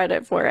can't take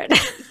credit for it.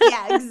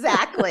 Yeah,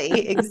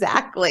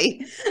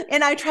 exactly.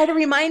 And I try to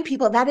remind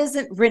people that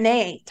isn't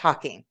Renee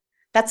talking.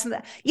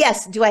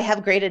 Yes. Do I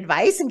have great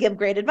advice and give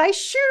great advice?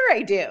 Sure,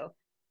 I do.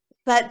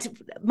 But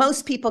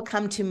most people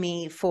come to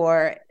me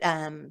for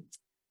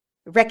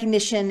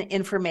recognition,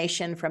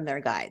 information from their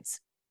guides.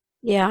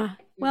 Yeah.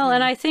 Well,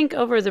 and I think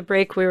over the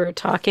break we were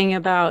talking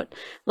about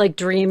like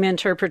dream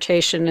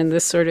interpretation and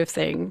this sort of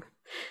thing.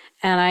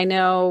 And I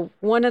know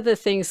one of the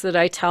things that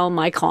I tell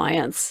my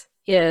clients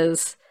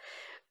is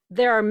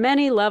there are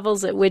many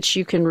levels at which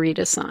you can read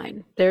a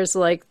sign. There's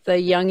like the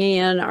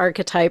Jungian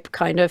archetype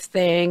kind of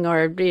thing,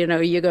 or,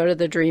 you go to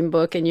the dream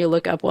book and you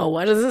look up, well,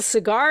 what does a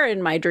cigar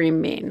in my dream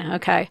mean?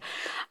 Okay.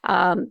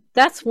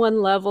 That's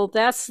one level.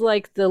 That's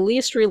like the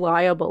least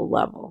reliable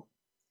level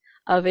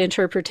of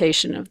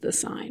interpretation of the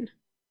sign.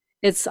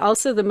 It's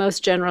also the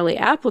most generally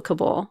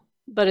applicable,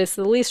 but it's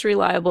the least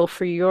reliable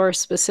for your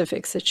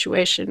specific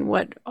situation.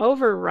 What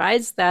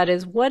overrides that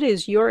is, what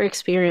is your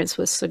experience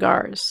with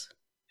cigars?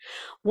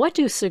 What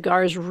do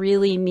cigars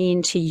really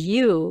mean to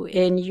you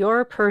in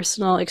your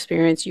personal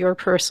experience, your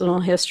personal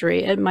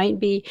history? It might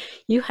be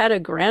you had a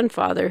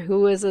grandfather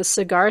who was a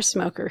cigar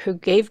smoker who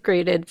gave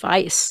great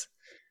advice,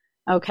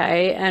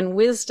 okay, and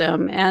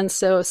wisdom. And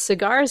so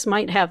cigars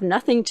might have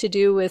nothing to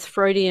do with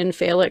Freudian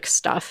phallic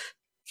stuff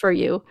for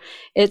you.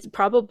 It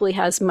probably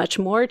has much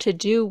more to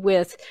do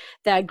with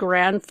that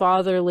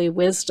grandfatherly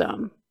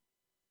wisdom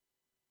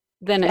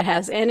than it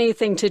has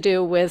anything to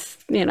do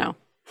with,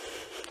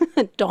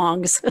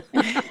 dongs.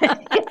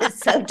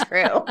 It's so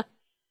true.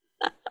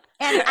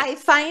 And I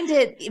find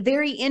it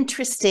very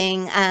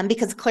interesting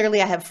because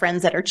clearly I have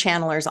friends that are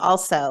channelers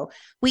also.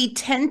 We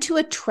tend to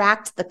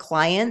attract the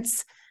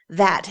clients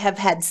that have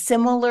had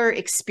similar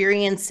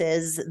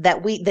experiences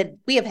that we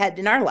have had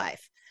in our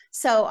life.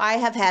 So I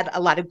have had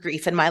a lot of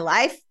grief in my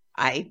life.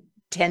 I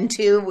tend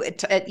to,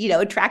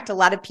 attract a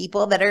lot of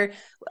people that are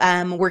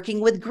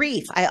working with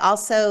grief. I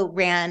also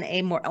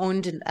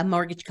owned a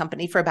mortgage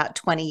company for about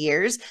 20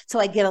 years. So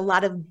I get a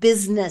lot of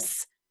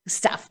business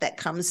stuff that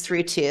comes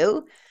through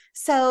too.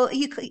 So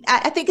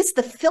I think it's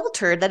the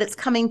filter that it's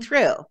coming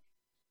through.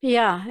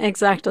 Yeah,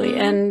 exactly.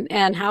 Mm-hmm.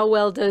 And how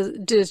well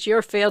does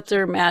your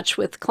filter match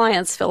with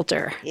client's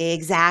filter?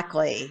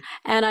 Exactly.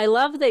 And I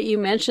love that you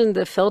mentioned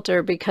the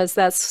filter, because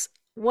that's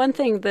one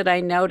thing that I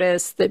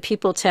notice that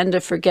people tend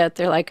to forget.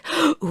 They're like,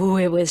 "Ooh,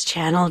 it was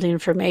channeled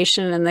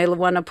information," and they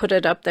want to put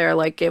it up there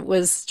like it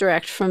was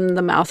direct from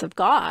the mouth of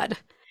God,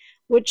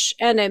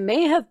 and it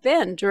may have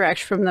been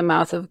direct from the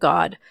mouth of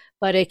God,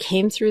 but it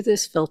came through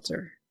this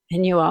filter.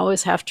 And you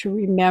always have to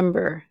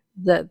remember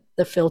that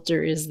the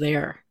filter is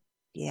there.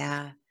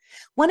 Yeah.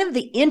 One of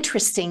the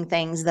interesting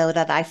things, though,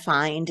 that I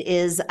find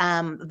is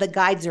the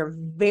guides are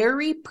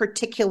very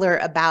particular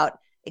about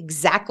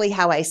exactly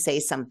how I say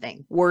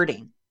something,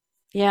 wording.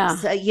 Yeah.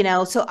 So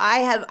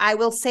I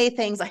will say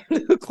things like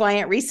a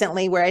client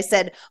recently where I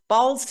said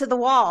balls to the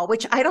wall,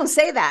 which I don't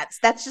say that.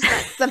 That's just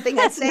not something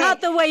I say. That's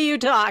not the way you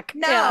talk.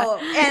 No.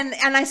 Yeah.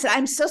 And I said,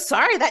 I'm so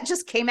sorry. That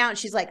just came out. And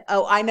she's like,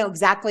 oh, I know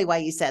exactly why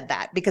you said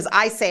that, because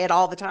I say it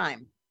all the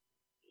time.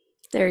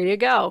 There you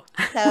go.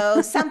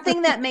 So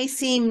something that may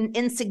seem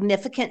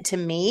insignificant to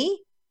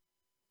me,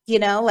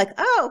 like,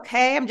 oh,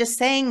 okay, I'm just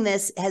saying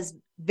this, has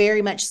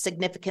very much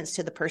significance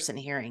to the person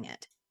hearing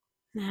it.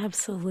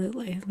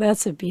 Absolutely.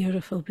 That's a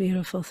beautiful,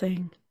 beautiful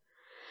thing.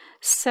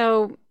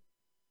 So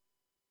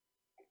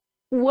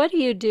what do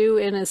you do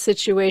in a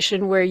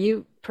situation where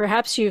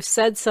perhaps you've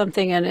said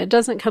something and it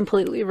doesn't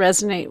completely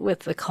resonate with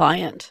the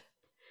client?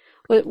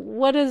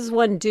 What does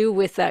one do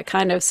with that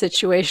kind of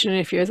situation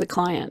if you're the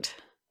client?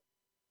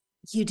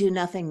 You do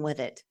nothing with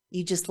it.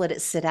 You just let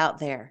it sit out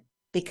there,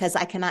 because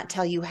I cannot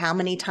tell you how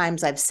many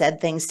times I've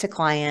said things to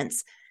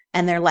clients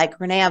and they're like,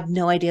 Renee, I have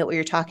no idea what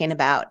you're talking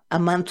about. A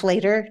month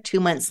later, 2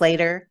 months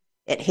later,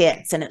 it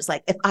hits. And it's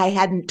like, if I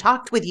hadn't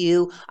talked with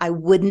you, I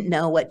wouldn't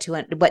know what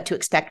to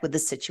expect with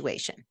this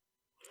situation.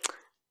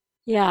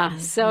 Yeah.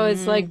 So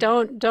it's like,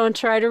 don't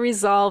try to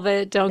resolve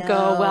it. Don't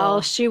go,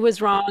 well, she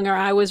was wrong or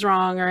I was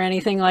wrong or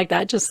anything like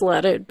that. Just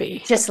let it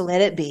be. Just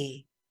let it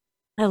be.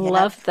 I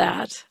love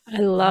that. I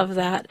love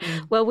that.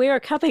 Well, we are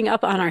coming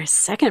up on our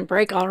second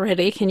break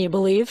already. Can you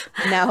believe?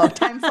 No,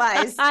 time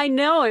flies. I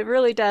know, it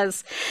really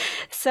does.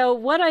 So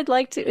what I'd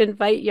like to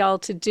invite y'all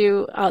to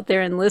do out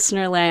there in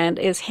listener land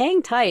is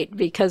hang tight,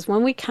 because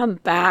when we come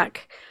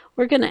back,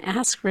 we're going to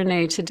ask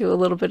Renee to do a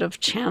little bit of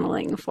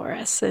channeling for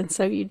us. And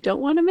so you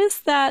don't want to miss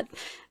that.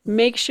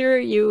 Make sure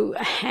you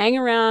hang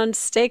around,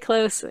 stay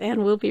close,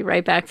 and we'll be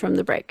right back from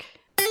the break.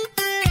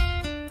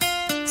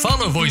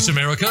 Follow Voice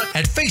America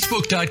at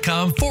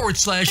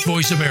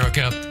facebook.com/Voice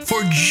America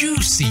for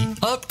juicy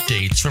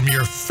updates from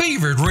your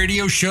favorite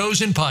radio shows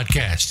and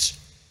podcasts.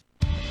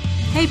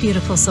 Hey,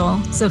 beautiful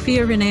soul.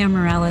 Sophia Renee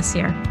Morales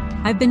here.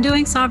 I've been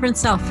doing Sovereign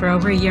Self for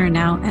over a year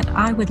now, and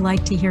I would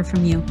like to hear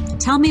from you.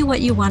 Tell me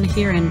what you want to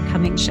hear in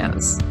coming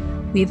shows.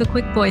 Leave a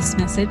quick voice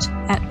message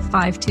at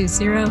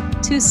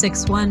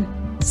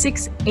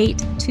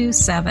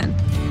 520-261-6827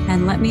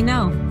 and let me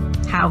know.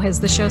 How has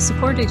the show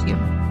supported you?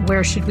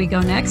 Where should we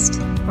go next?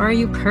 Or are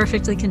you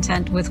perfectly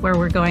content with where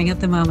we're going at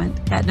the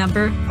moment? That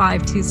number,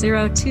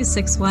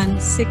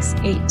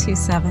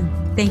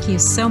 520-261-6827. Thank you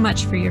so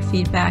much for your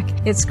feedback.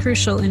 It's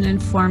crucial in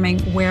informing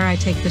where I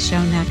take the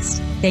show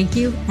next. Thank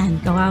you,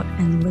 and go out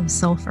and live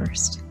soul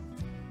first.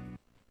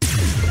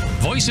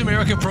 Voice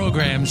America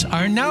programs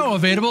are now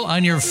available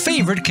on your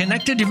favorite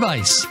connected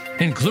device,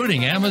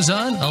 including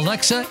Amazon,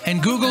 Alexa,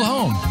 and Google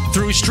Home.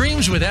 Through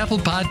streams with Apple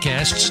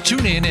Podcasts,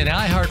 TuneIn, and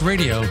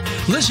iHeartRadio,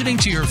 listening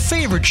to your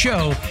favorite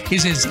show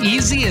is as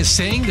easy as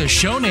saying the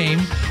show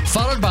name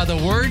followed by the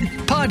word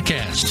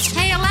podcast.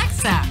 Hey,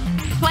 Alexa,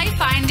 play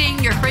Finding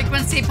Your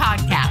Frequency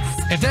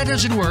podcast. If that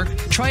doesn't work,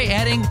 try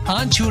adding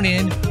on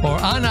TuneIn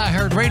or on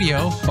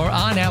iHeartRadio or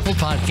on Apple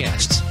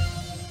Podcasts.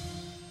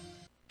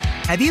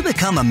 Have you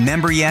become a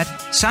member yet?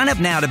 Sign up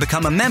now to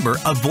become a member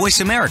of Voice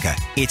America.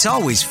 It's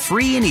always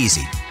free and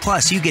easy.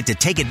 Plus, you get to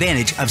take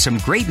advantage of some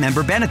great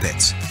member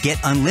benefits. Get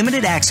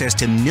unlimited access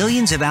to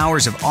millions of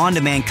hours of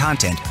on-demand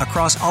content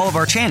across all of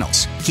our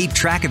channels. Keep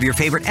track of your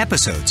favorite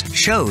episodes,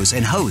 shows,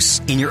 and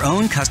hosts in your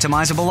own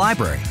customizable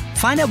library.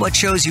 Find out what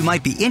shows you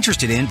might be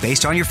interested in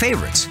based on your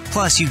favorites.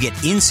 Plus, you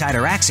get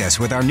insider access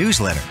with our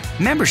newsletter.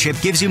 Membership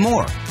gives you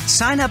more.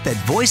 Sign up at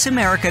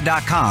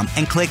voiceamerica.com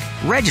and click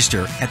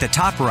register at the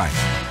top right.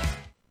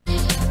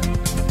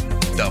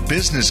 The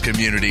business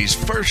community's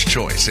first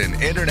choice in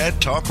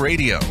Internet Talk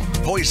Radio.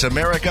 Voice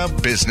America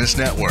Business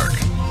Network.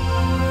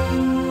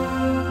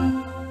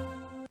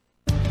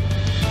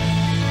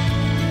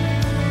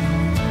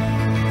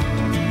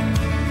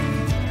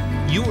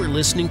 You are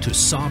listening to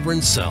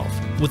Sovereign Self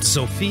with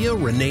Sophia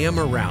Renee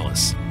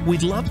Morales.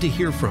 We'd love to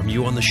hear from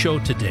you on the show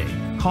today.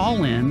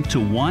 Call in to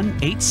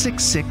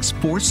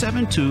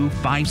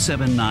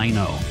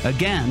 1-866-472-5790.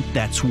 Again,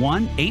 that's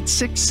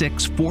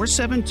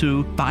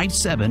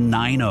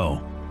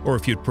 1-866-472-5790. Or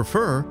if you'd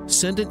prefer,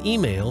 send an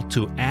email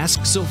to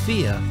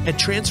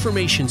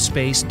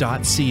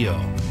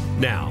asksophia@transformationspace.co.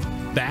 Now,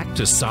 back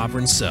to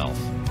Sovereign Self.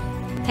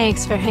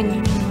 Thanks for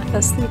hanging in with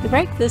us through the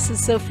break. This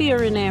is Sophia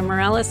Renee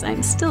Morales.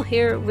 I'm still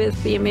here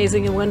with the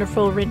amazing and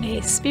wonderful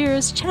Renee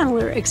Spears,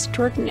 channeler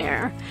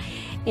extraordinaire.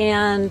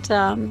 And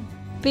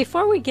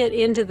before we get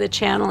into the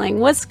channeling,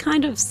 what's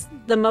kind of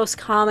the most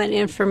common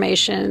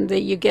information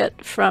that you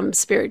get from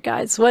spirit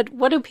guides?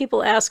 What do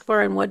people ask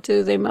for, and what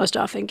do they most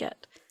often get?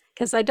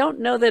 Because I don't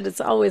know that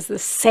it's always the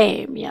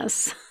same.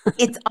 Yes.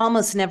 It's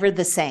almost never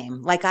the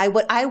same. Like I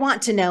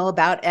want to know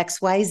about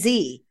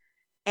XYZ.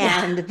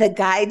 And the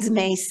guides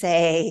may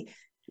say,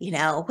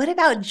 what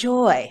about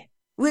joy?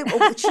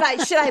 Should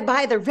I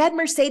buy the red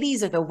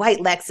Mercedes or the white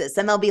Lexus?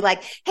 And they'll be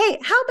like, hey,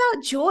 how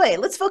about joy?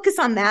 Let's focus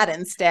on that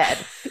instead.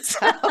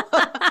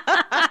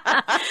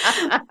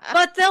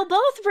 But they'll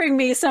both bring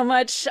me so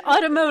much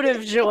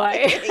automotive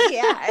joy.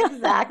 Yeah,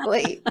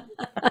 exactly.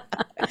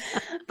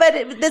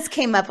 But this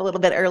came up a little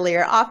bit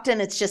earlier.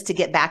 Often it's just to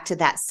get back to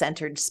that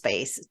centered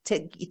space,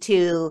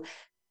 to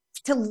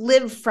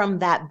live from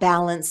that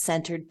balanced,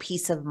 centered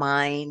peace of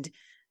mind,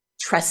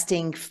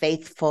 trusting,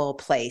 faithful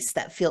place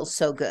that feels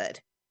so good.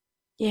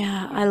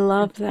 Yeah, I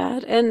love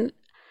that. And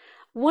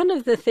one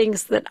of the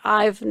things that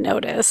I've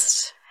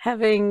noticed,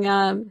 being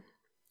a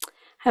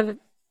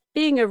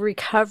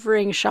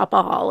recovering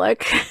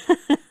shopaholic,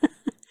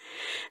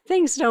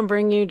 things don't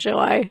bring you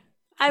joy.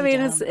 I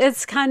mean,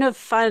 it's kind of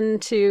fun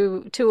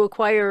to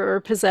acquire or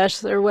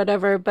possess or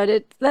whatever,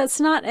 but that's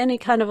not any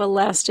kind of a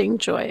lasting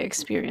joy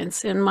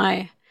experience in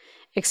my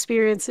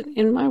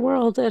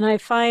world. And I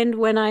find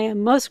when I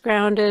am most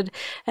grounded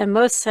and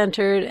most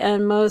centered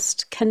and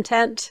most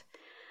content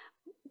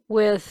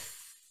with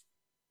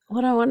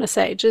what I want to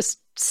say, just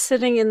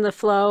sitting in the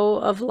flow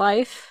of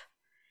life,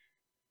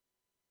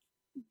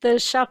 the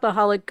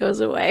shopaholic goes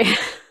away.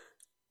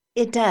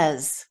 It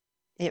does.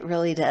 It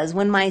really does.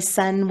 When my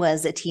son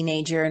was a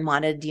teenager and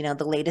wanted,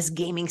 the latest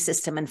gaming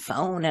system and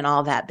phone and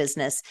all that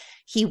business,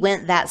 he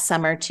went that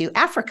summer to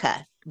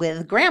Africa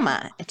with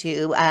grandma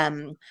to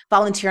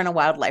volunteer in a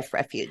wildlife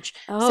refuge.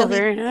 Oh, so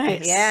very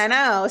nice. Yeah, I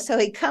know. So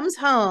he comes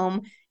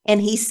home and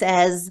he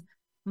says,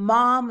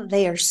 Mom,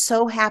 they are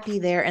so happy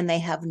there and they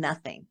have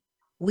nothing.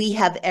 We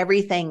have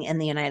everything in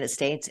the United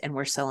States and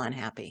we're so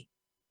unhappy.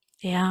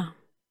 Yeah.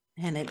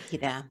 And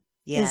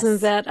yes.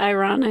 Isn't that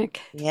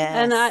ironic? Yes.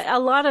 And a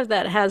lot of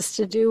that has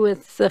to do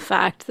with the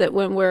fact that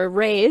when we're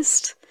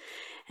raised,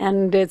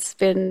 and it's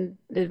been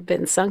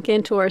sunk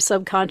into our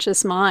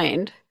subconscious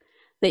mind,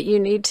 that you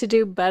need to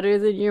do better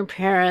than your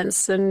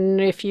parents.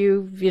 And if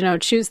you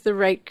choose the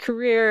right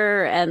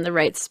career and the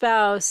right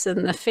spouse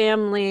and the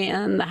family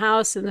and the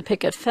house and the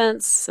picket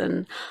fence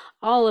and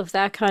all of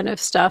that kind of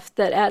stuff,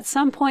 that at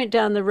some point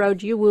down the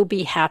road, you will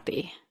be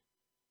happy.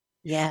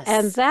 Yes.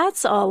 And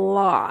that's a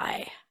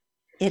lie.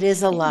 It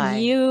is a lie.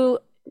 You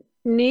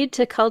need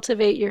to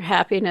cultivate your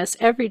happiness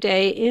every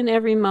day, in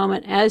every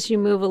moment, as you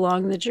move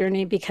along the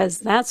journey, because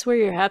that's where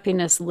your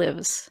happiness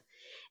lives,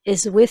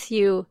 is with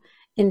you,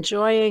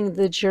 enjoying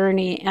the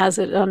journey as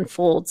it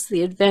unfolds,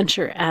 the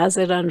adventure as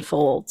it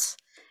unfolds.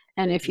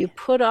 And if you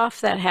put off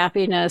that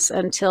happiness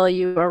until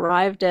you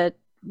arrived at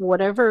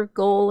whatever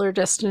goal or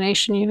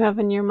destination you have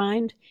in your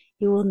mind,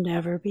 you will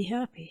never be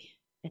happy.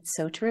 It's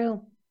so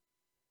true.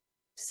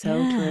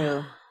 So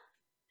true.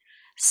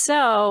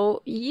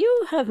 So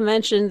you have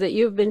mentioned that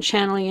you've been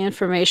channeling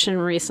information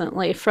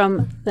recently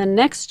from the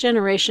next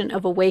generation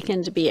of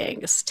awakened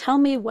beings. Tell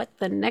me what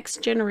the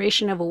next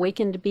generation of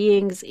awakened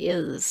beings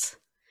is.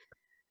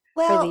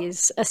 Are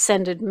these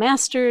ascended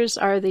masters?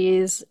 Are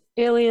these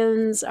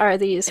aliens? Are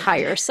these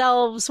higher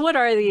selves? What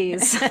are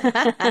these?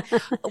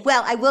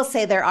 Well, I will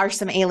say there are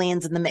some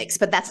aliens in the mix,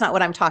 but that's not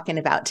what I'm talking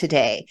about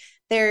today.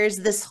 There's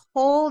this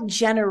whole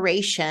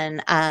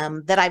generation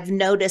that I've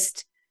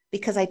noticed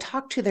because I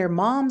talk to their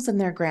moms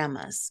and their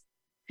grandmas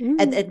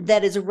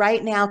that is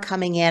right now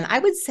coming in, I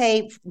would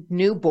say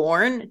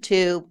newborn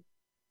to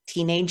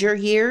teenager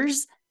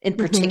years in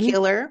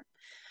particular,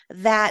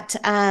 that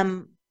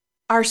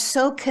are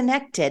so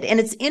connected. And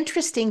it's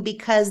interesting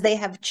because they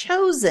have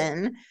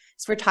chosen,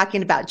 as we're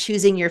talking about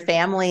choosing your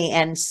family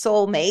and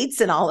soulmates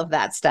and all of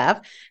that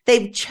stuff,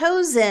 they've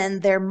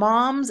chosen their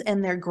moms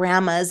and their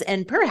grandmas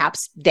and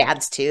perhaps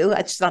dads too.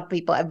 That's some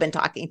people I've been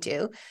talking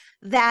to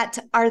that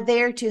are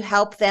there to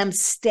help them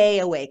stay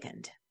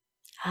awakened.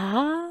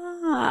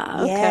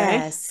 Okay.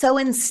 Yes. So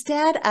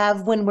instead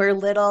of when we're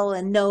little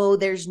and no,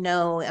 there's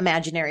no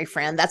imaginary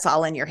friend, that's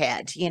all in your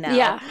head, you know?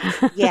 Yeah.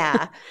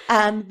 Yeah.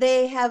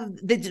 They have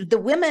the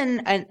women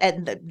and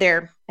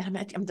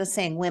I'm just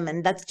saying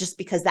women. That's just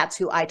because that's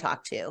who I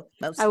talk to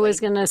mostly. I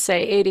was going to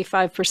say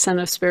 85%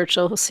 of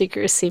spiritual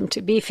seekers seem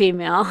to be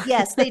female.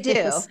 Yes, they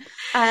do.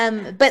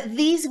 But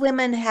these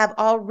women have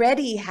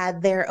already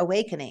had their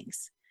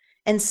awakenings.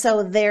 And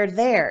so they're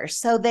there.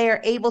 So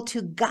they're able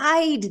to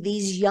guide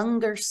these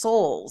younger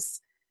souls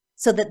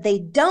so that they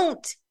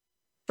don't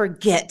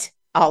forget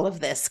all of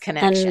this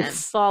connection. And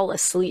fall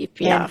asleep.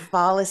 Yeah. And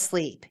fall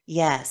asleep.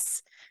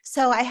 Yes.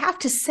 So I have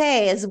to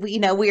say, as we,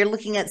 we are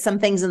looking at some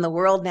things in the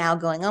world now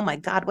going, oh my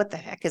God, what the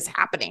heck is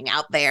happening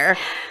out there?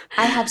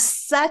 I have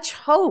such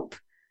hope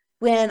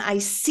when I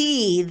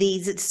see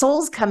these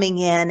souls coming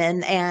in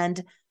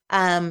and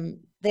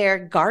their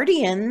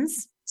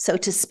guardians, so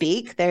to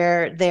speak,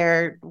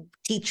 their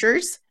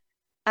teachers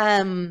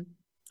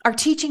are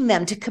teaching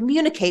them to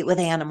communicate with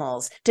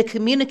animals, to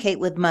communicate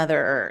with Mother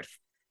Earth,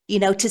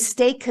 to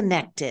stay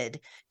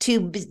connected,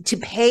 to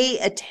pay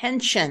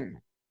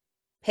attention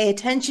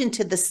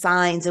to the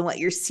signs and what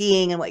you're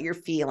seeing and what you're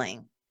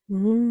feeling.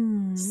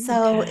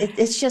 So it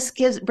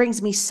just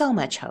brings me so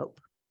much hope.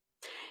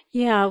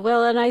 Yeah,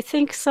 well, and I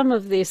think some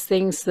of these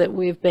things that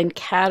we've been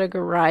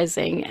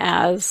categorizing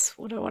as,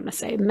 what do I want to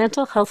say,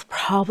 mental health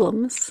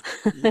problems.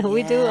 Yes.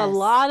 We do a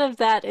lot of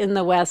that in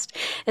the West.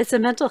 It's a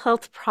mental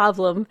health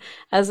problem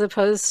as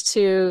opposed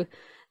to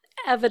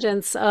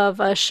evidence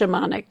of a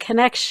shamanic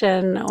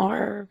connection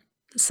or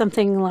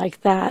something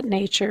like that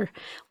nature,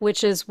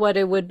 which is what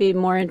it would be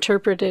more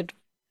interpreted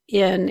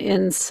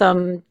in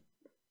some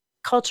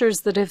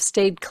cultures that have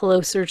stayed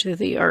closer to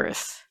the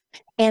earth.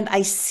 And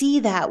I see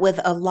that with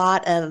a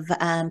lot of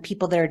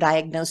people that are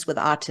diagnosed with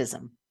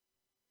autism.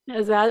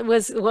 That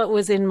was what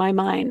was in my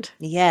mind.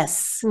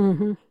 Yes.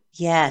 Mm-hmm.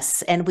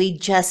 Yes. And we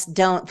just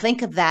don't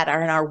think of that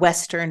in our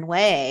Western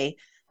way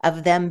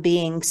of them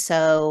being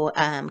so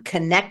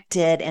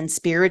connected and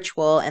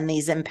spiritual and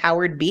these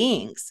empowered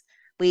beings.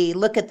 We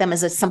look at them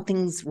as if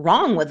something's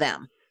wrong with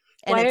them.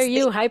 And why are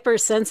you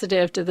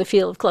hypersensitive to the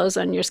feel of clothes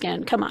on your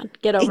skin? Come on,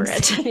 get over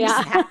it. Yeah.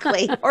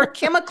 Exactly. Or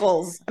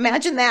chemicals.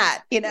 Imagine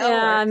that,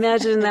 Yeah,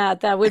 imagine that.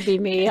 That would be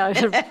me. I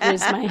would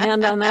raise my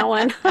hand on that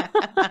one.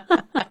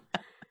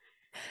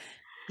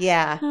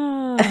 Yeah.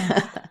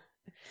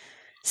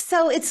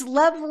 So it's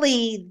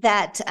lovely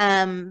that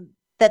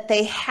that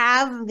they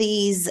have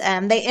these,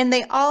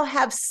 they all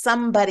have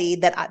somebody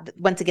that,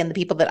 once again, the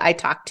people that I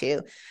talk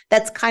to,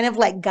 that's kind of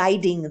like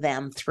guiding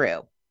them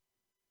through.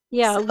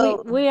 Yeah,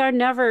 so, we are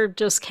never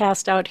just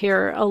cast out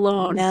here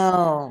alone.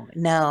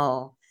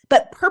 No.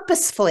 But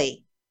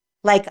purposefully,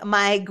 like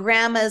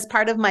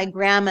part of my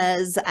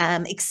grandma's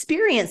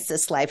experience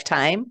this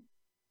lifetime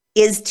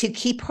is to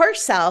keep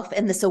herself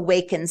in this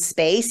awakened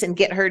space and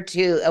get her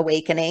to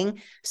awakening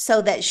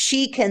so that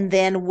she can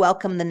then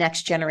welcome the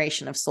next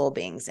generation of soul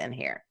beings in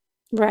here.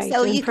 Right.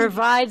 So you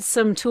provide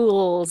some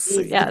tools.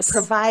 Yes.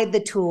 Provide the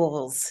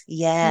tools.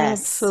 Yes.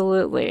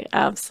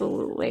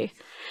 Absolutely.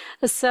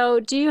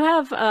 So do you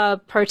have a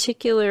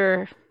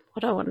particular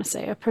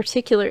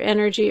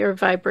energy or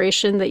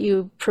vibration that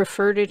you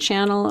prefer to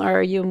channel, or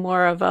are you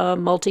more of a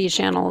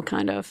multi-channel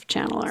kind of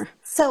channeler?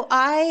 So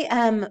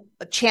I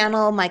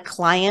channel my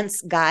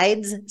clients'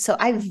 guides. So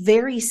I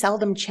very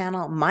seldom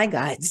channel my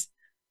guides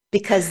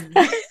because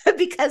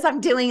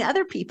I'm doing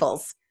other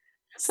people's.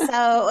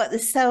 So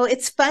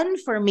it's fun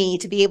for me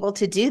to be able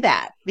to do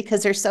that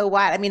because they're so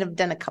wide. I mean, I've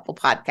done a couple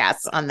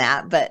podcasts on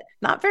that, but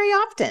not very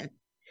often.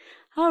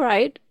 All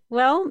right.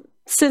 Well,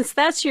 since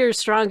that's your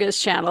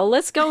strongest channel,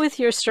 let's go with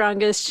your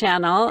strongest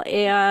channel.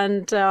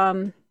 And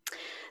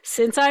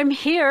since I'm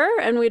here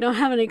and we don't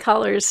have any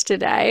callers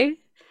today,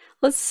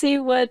 let's see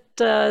what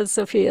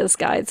Sophia's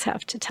guides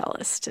have to tell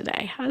us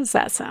today. How does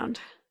that sound?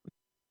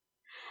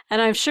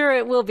 And I'm sure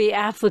it will be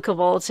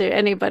applicable to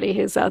anybody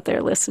who's out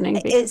there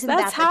listening because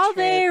that's how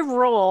they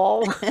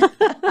roll.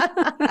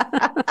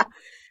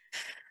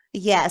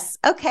 Yes.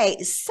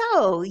 Okay.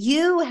 So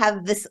you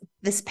have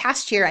this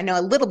past year, I know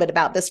a little bit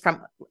about this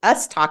from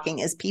us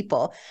talking as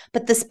people,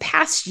 but this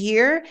past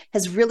year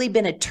has really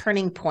been a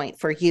turning point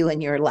for you in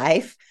your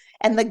life.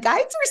 And the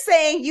guides were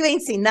saying you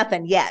ain't seen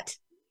nothing yet.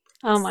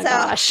 Oh my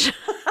gosh.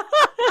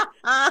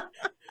 And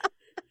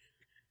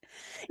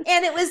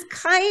it was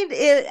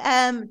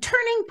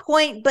turning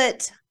point,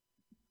 but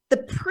the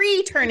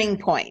pre-turning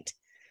point.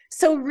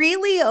 So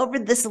really over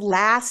this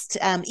last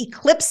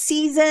eclipse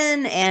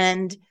season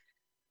and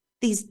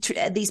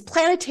these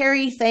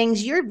planetary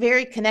things, you're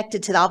very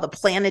connected to all the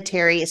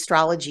planetary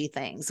astrology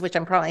things, which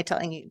I'm probably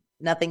telling you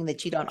nothing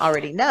that you don't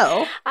already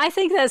know. I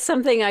think that's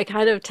something I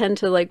kind of tend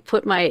to like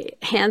put my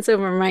hands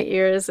over my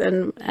ears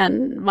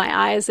and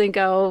my eyes and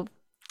go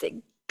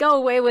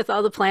away with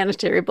all the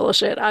planetary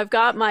bullshit. I've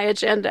got my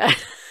agenda.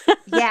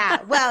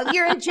 Yeah. Well,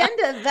 your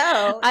agenda,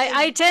 though.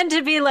 I tend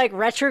to be like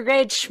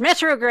retrograde,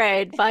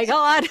 schmetrograde, by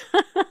God.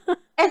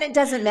 And it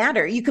doesn't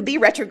matter. You could be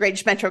retrograde,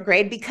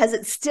 schmetrograde, because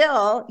it's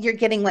still, you're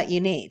getting what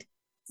you need.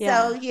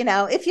 Yeah. So,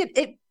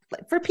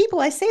 for people,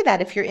 I say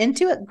that if you're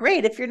into it,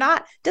 great. If you're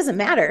not, doesn't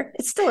matter.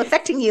 It's still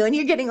affecting you and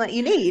you're getting what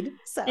you need.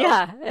 So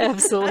yeah,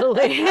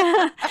 absolutely.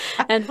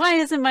 And why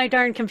isn't my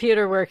darn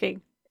computer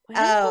working?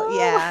 Well, oh,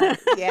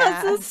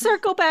 yeah. Let's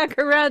circle back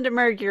around to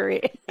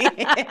Mercury.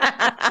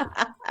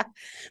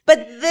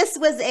 But this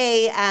was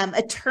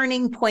a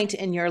turning point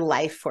in your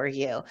life for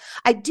you.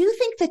 I do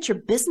think that your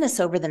business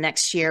over the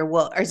next year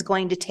is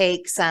going to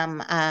take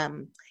some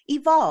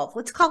evolve.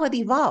 Let's call it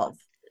evolve.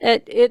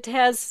 It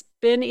has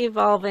been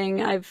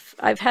evolving.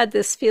 I've had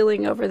this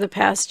feeling over the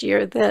past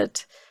year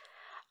that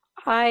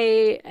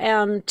I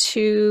am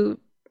to,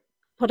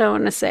 what I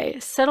want to say,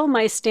 settle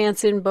my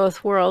stance in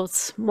both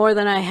worlds more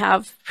than I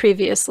have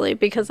previously,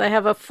 because I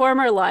have a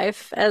former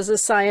life as a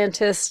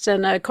scientist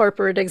and a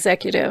corporate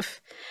executive.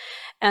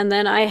 And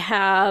then I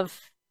have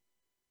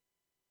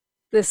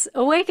this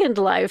awakened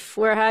life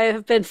where I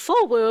have been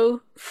full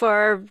woo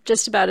for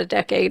just about a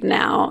decade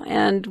now.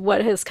 And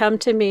what has come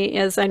to me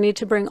is I need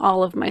to bring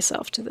all of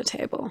myself to the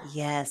table.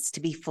 Yes,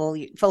 to be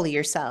fully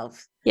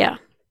yourself. Yeah.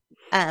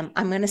 I'm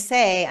going to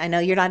say, I know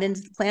you're not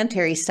into the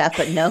planetary stuff,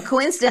 but no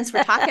coincidence.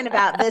 We're talking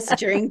about this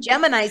during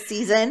Gemini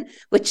season,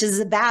 which is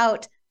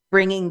about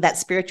bringing that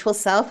spiritual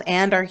self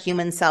and our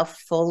human self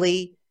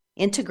fully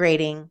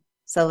integrating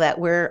so that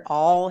we're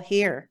all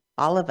here,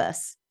 all of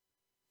us.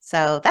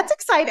 So that's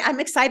exciting. I'm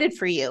excited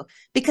for you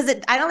because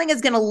I don't think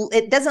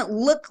it doesn't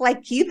look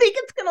like you think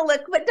it's going to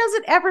look, but does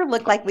it ever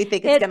look like we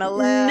think it's going to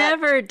look? It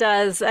never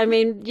does. I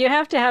mean, you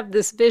have to have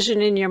this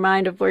vision in your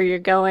mind of where you're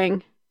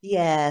going.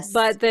 Yes.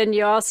 But then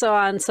you also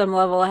on some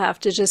level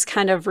have to just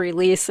kind of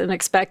release and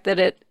expect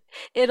that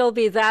it'll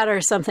be that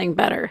or something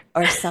better.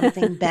 Or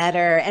something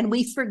better. And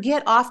we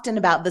forget often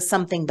about the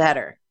something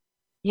better.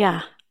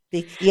 Yeah.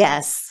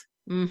 Yes.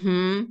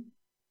 Mm-hmm.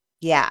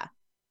 Yeah.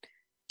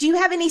 Do you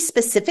have any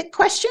specific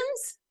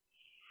questions?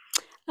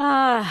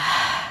 I've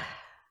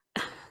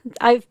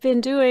been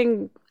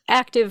doing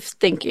active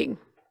thinking.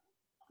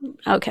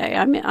 Okay,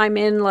 I'm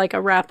in like a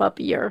wrap-up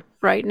year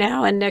right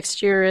now, and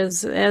next year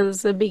is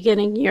a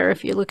beginning year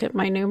if you look at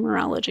my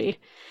numerology.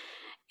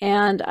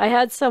 And I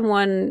had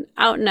someone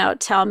out and out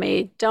tell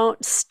me,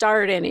 don't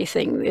start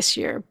anything this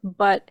year,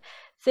 but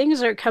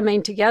things are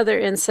coming together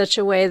in such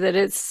a way that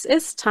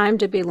it's time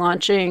to be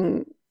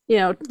launching,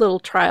 little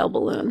trial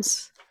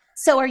balloons.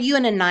 So are you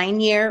in a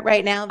 9-year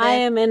right now? Then? I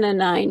am in a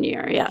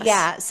 9-year, yes.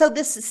 Yeah. So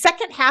this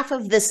second half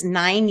of this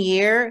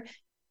 9-year,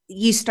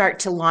 you start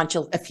to launch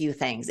a few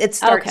things. It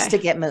starts to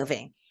get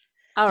moving.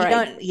 All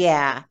right.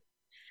 Yeah.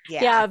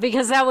 Yeah,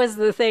 because that was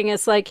the thing.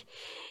 It's like,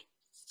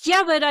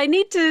 yeah, but I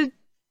need to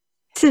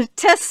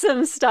test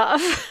some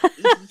stuff.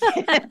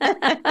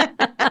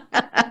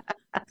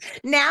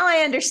 Now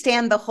I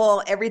understand the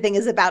whole everything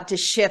is about to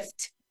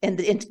shift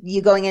and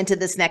you going into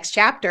this next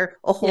chapter,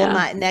 a whole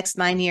next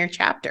 9-year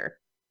chapter.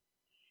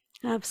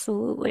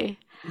 Absolutely.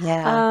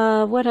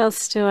 Yeah. What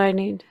else do I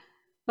need?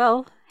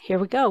 Well, here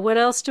we go. What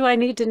else do I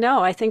need to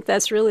know? I think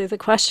that's really the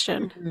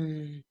question.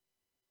 Mm-hmm.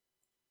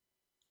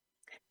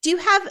 Do you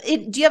have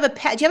a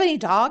pet? Do you have any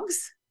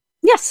dogs?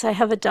 Yes, I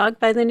have a dog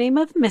by the name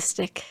of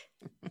Mystic.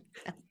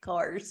 Of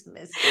course,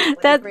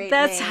 Mystic.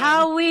 That's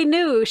how we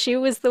knew she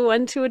was the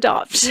one to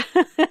adopt.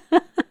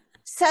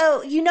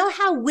 So, you know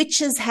how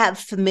witches have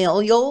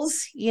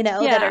familials,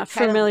 that are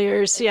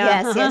familiars.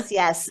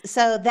 Yes.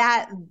 So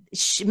that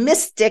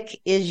Mystic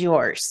is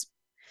yours.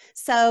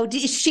 So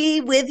is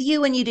she with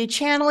you when you do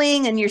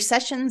channeling and your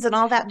sessions and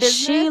all that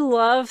business? She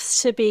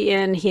loves to be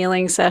in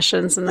healing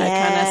sessions and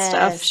that kind of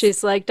stuff.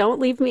 She's like, don't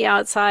leave me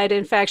outside.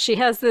 In fact, she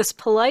has this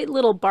polite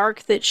little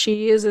bark that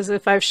she uses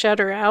if I've shut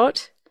her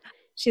out.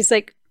 She's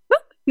like, oh,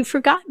 you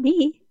forgot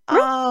me.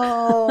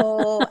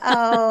 Oh.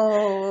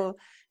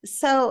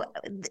 So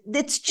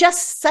it's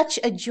just such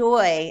a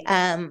joy.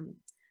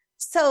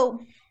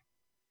 So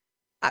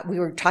we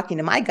were talking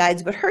to my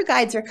guides, but her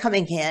guides are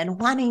coming in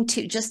wanting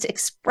to just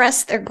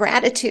express their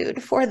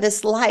gratitude for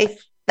this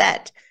life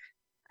that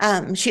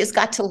she has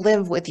got to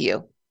live with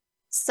you.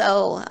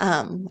 So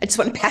I just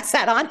want to pass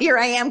that on. Here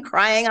I am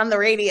crying on the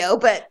radio,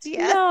 but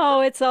yeah.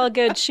 No, it's all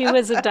good. She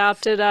was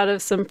adopted out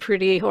of some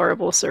pretty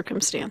horrible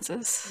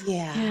circumstances.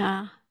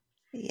 Yeah.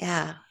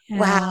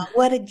 Wow.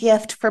 What a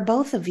gift for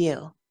both of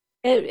you.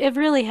 It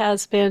really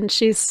has been.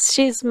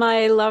 She's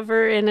my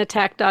lover in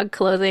attack dog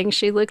clothing.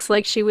 She looks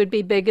like she would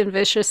be big and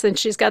vicious, and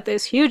she's got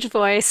this huge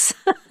voice.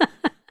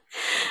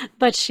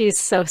 But she's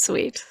so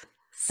sweet.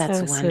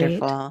 That's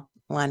wonderful. Sweet.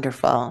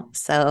 Wonderful.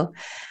 So,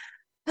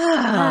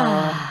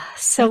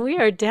 so we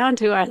are down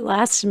to our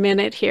last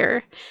minute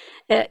here.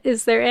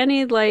 Is there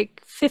any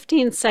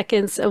 15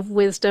 seconds of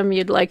wisdom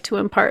you'd like to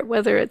impart,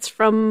 whether it's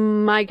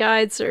from my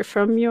guides or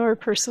from your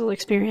personal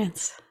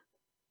experience?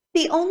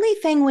 The only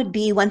thing would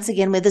be, once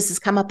again, this has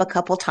come up a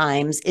couple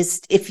times,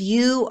 is if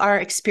you are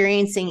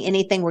experiencing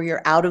anything where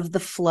you're out of the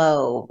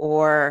flow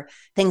or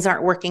things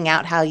aren't working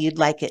out how you'd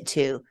like it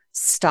to,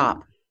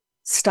 stop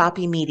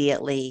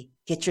immediately,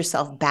 get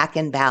yourself back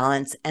in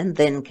balance, and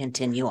then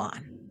continue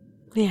on.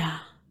 Yeah.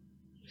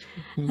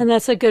 And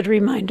that's a good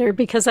reminder,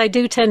 because I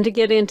do tend to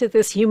get into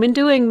this human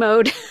doing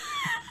mode.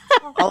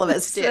 All of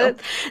us do.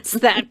 It's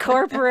that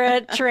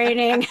corporate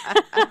training.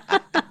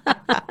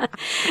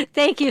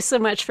 Thank you so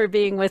much for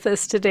being with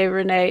us today,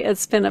 Renee.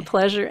 It's been a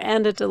pleasure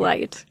and a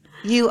delight.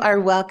 You are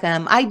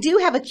welcome. I do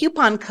have a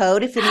coupon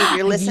code if any of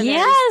your listeners.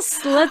 Yes,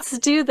 let's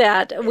do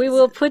that. We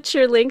will put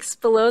your links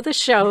below the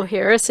show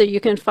here so you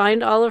can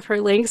find all of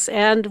her links,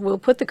 and we'll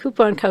put the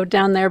coupon code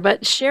down there,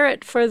 but share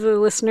it for the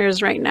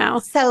listeners right now.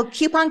 So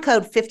coupon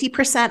code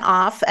 50%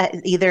 off at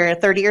either a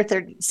 30 or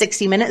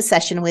 60-minute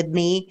session with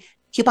me.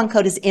 Coupon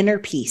code is Inner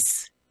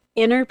Peace.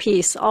 Inner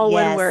Peace, all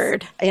one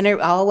word.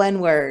 All one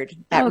word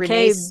at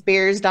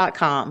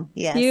reneespears.com.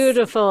 Yes.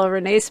 Beautiful.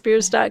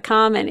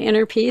 reneespears.com and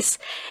Inner Peace.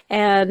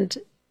 And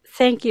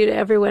thank you to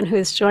everyone who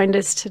has joined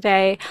us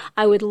today.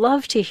 I would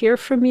love to hear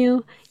from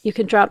you. You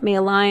can drop me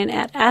a line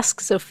at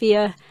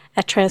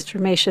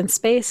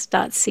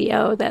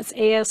askzofia@transformationspace.co. That's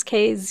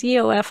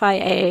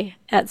ASKZOFIA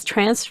at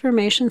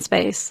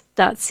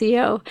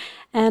transformationspace.co.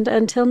 And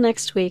until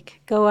next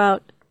week, go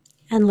out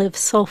and live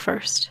soul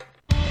first.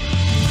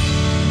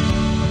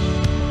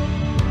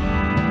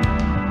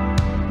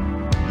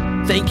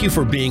 Thank you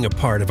for being a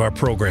part of our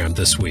program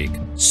this week.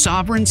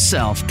 Sovereign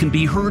Self can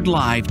be heard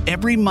live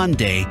every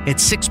Monday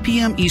at 6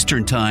 p.m.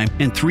 Eastern Time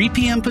and 3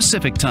 p.m.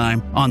 Pacific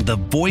Time on the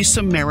Voice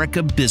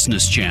America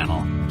Business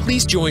Channel.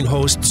 Please join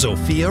host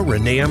Zofia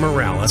Renea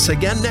Morales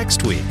again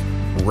next week,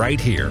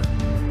 right here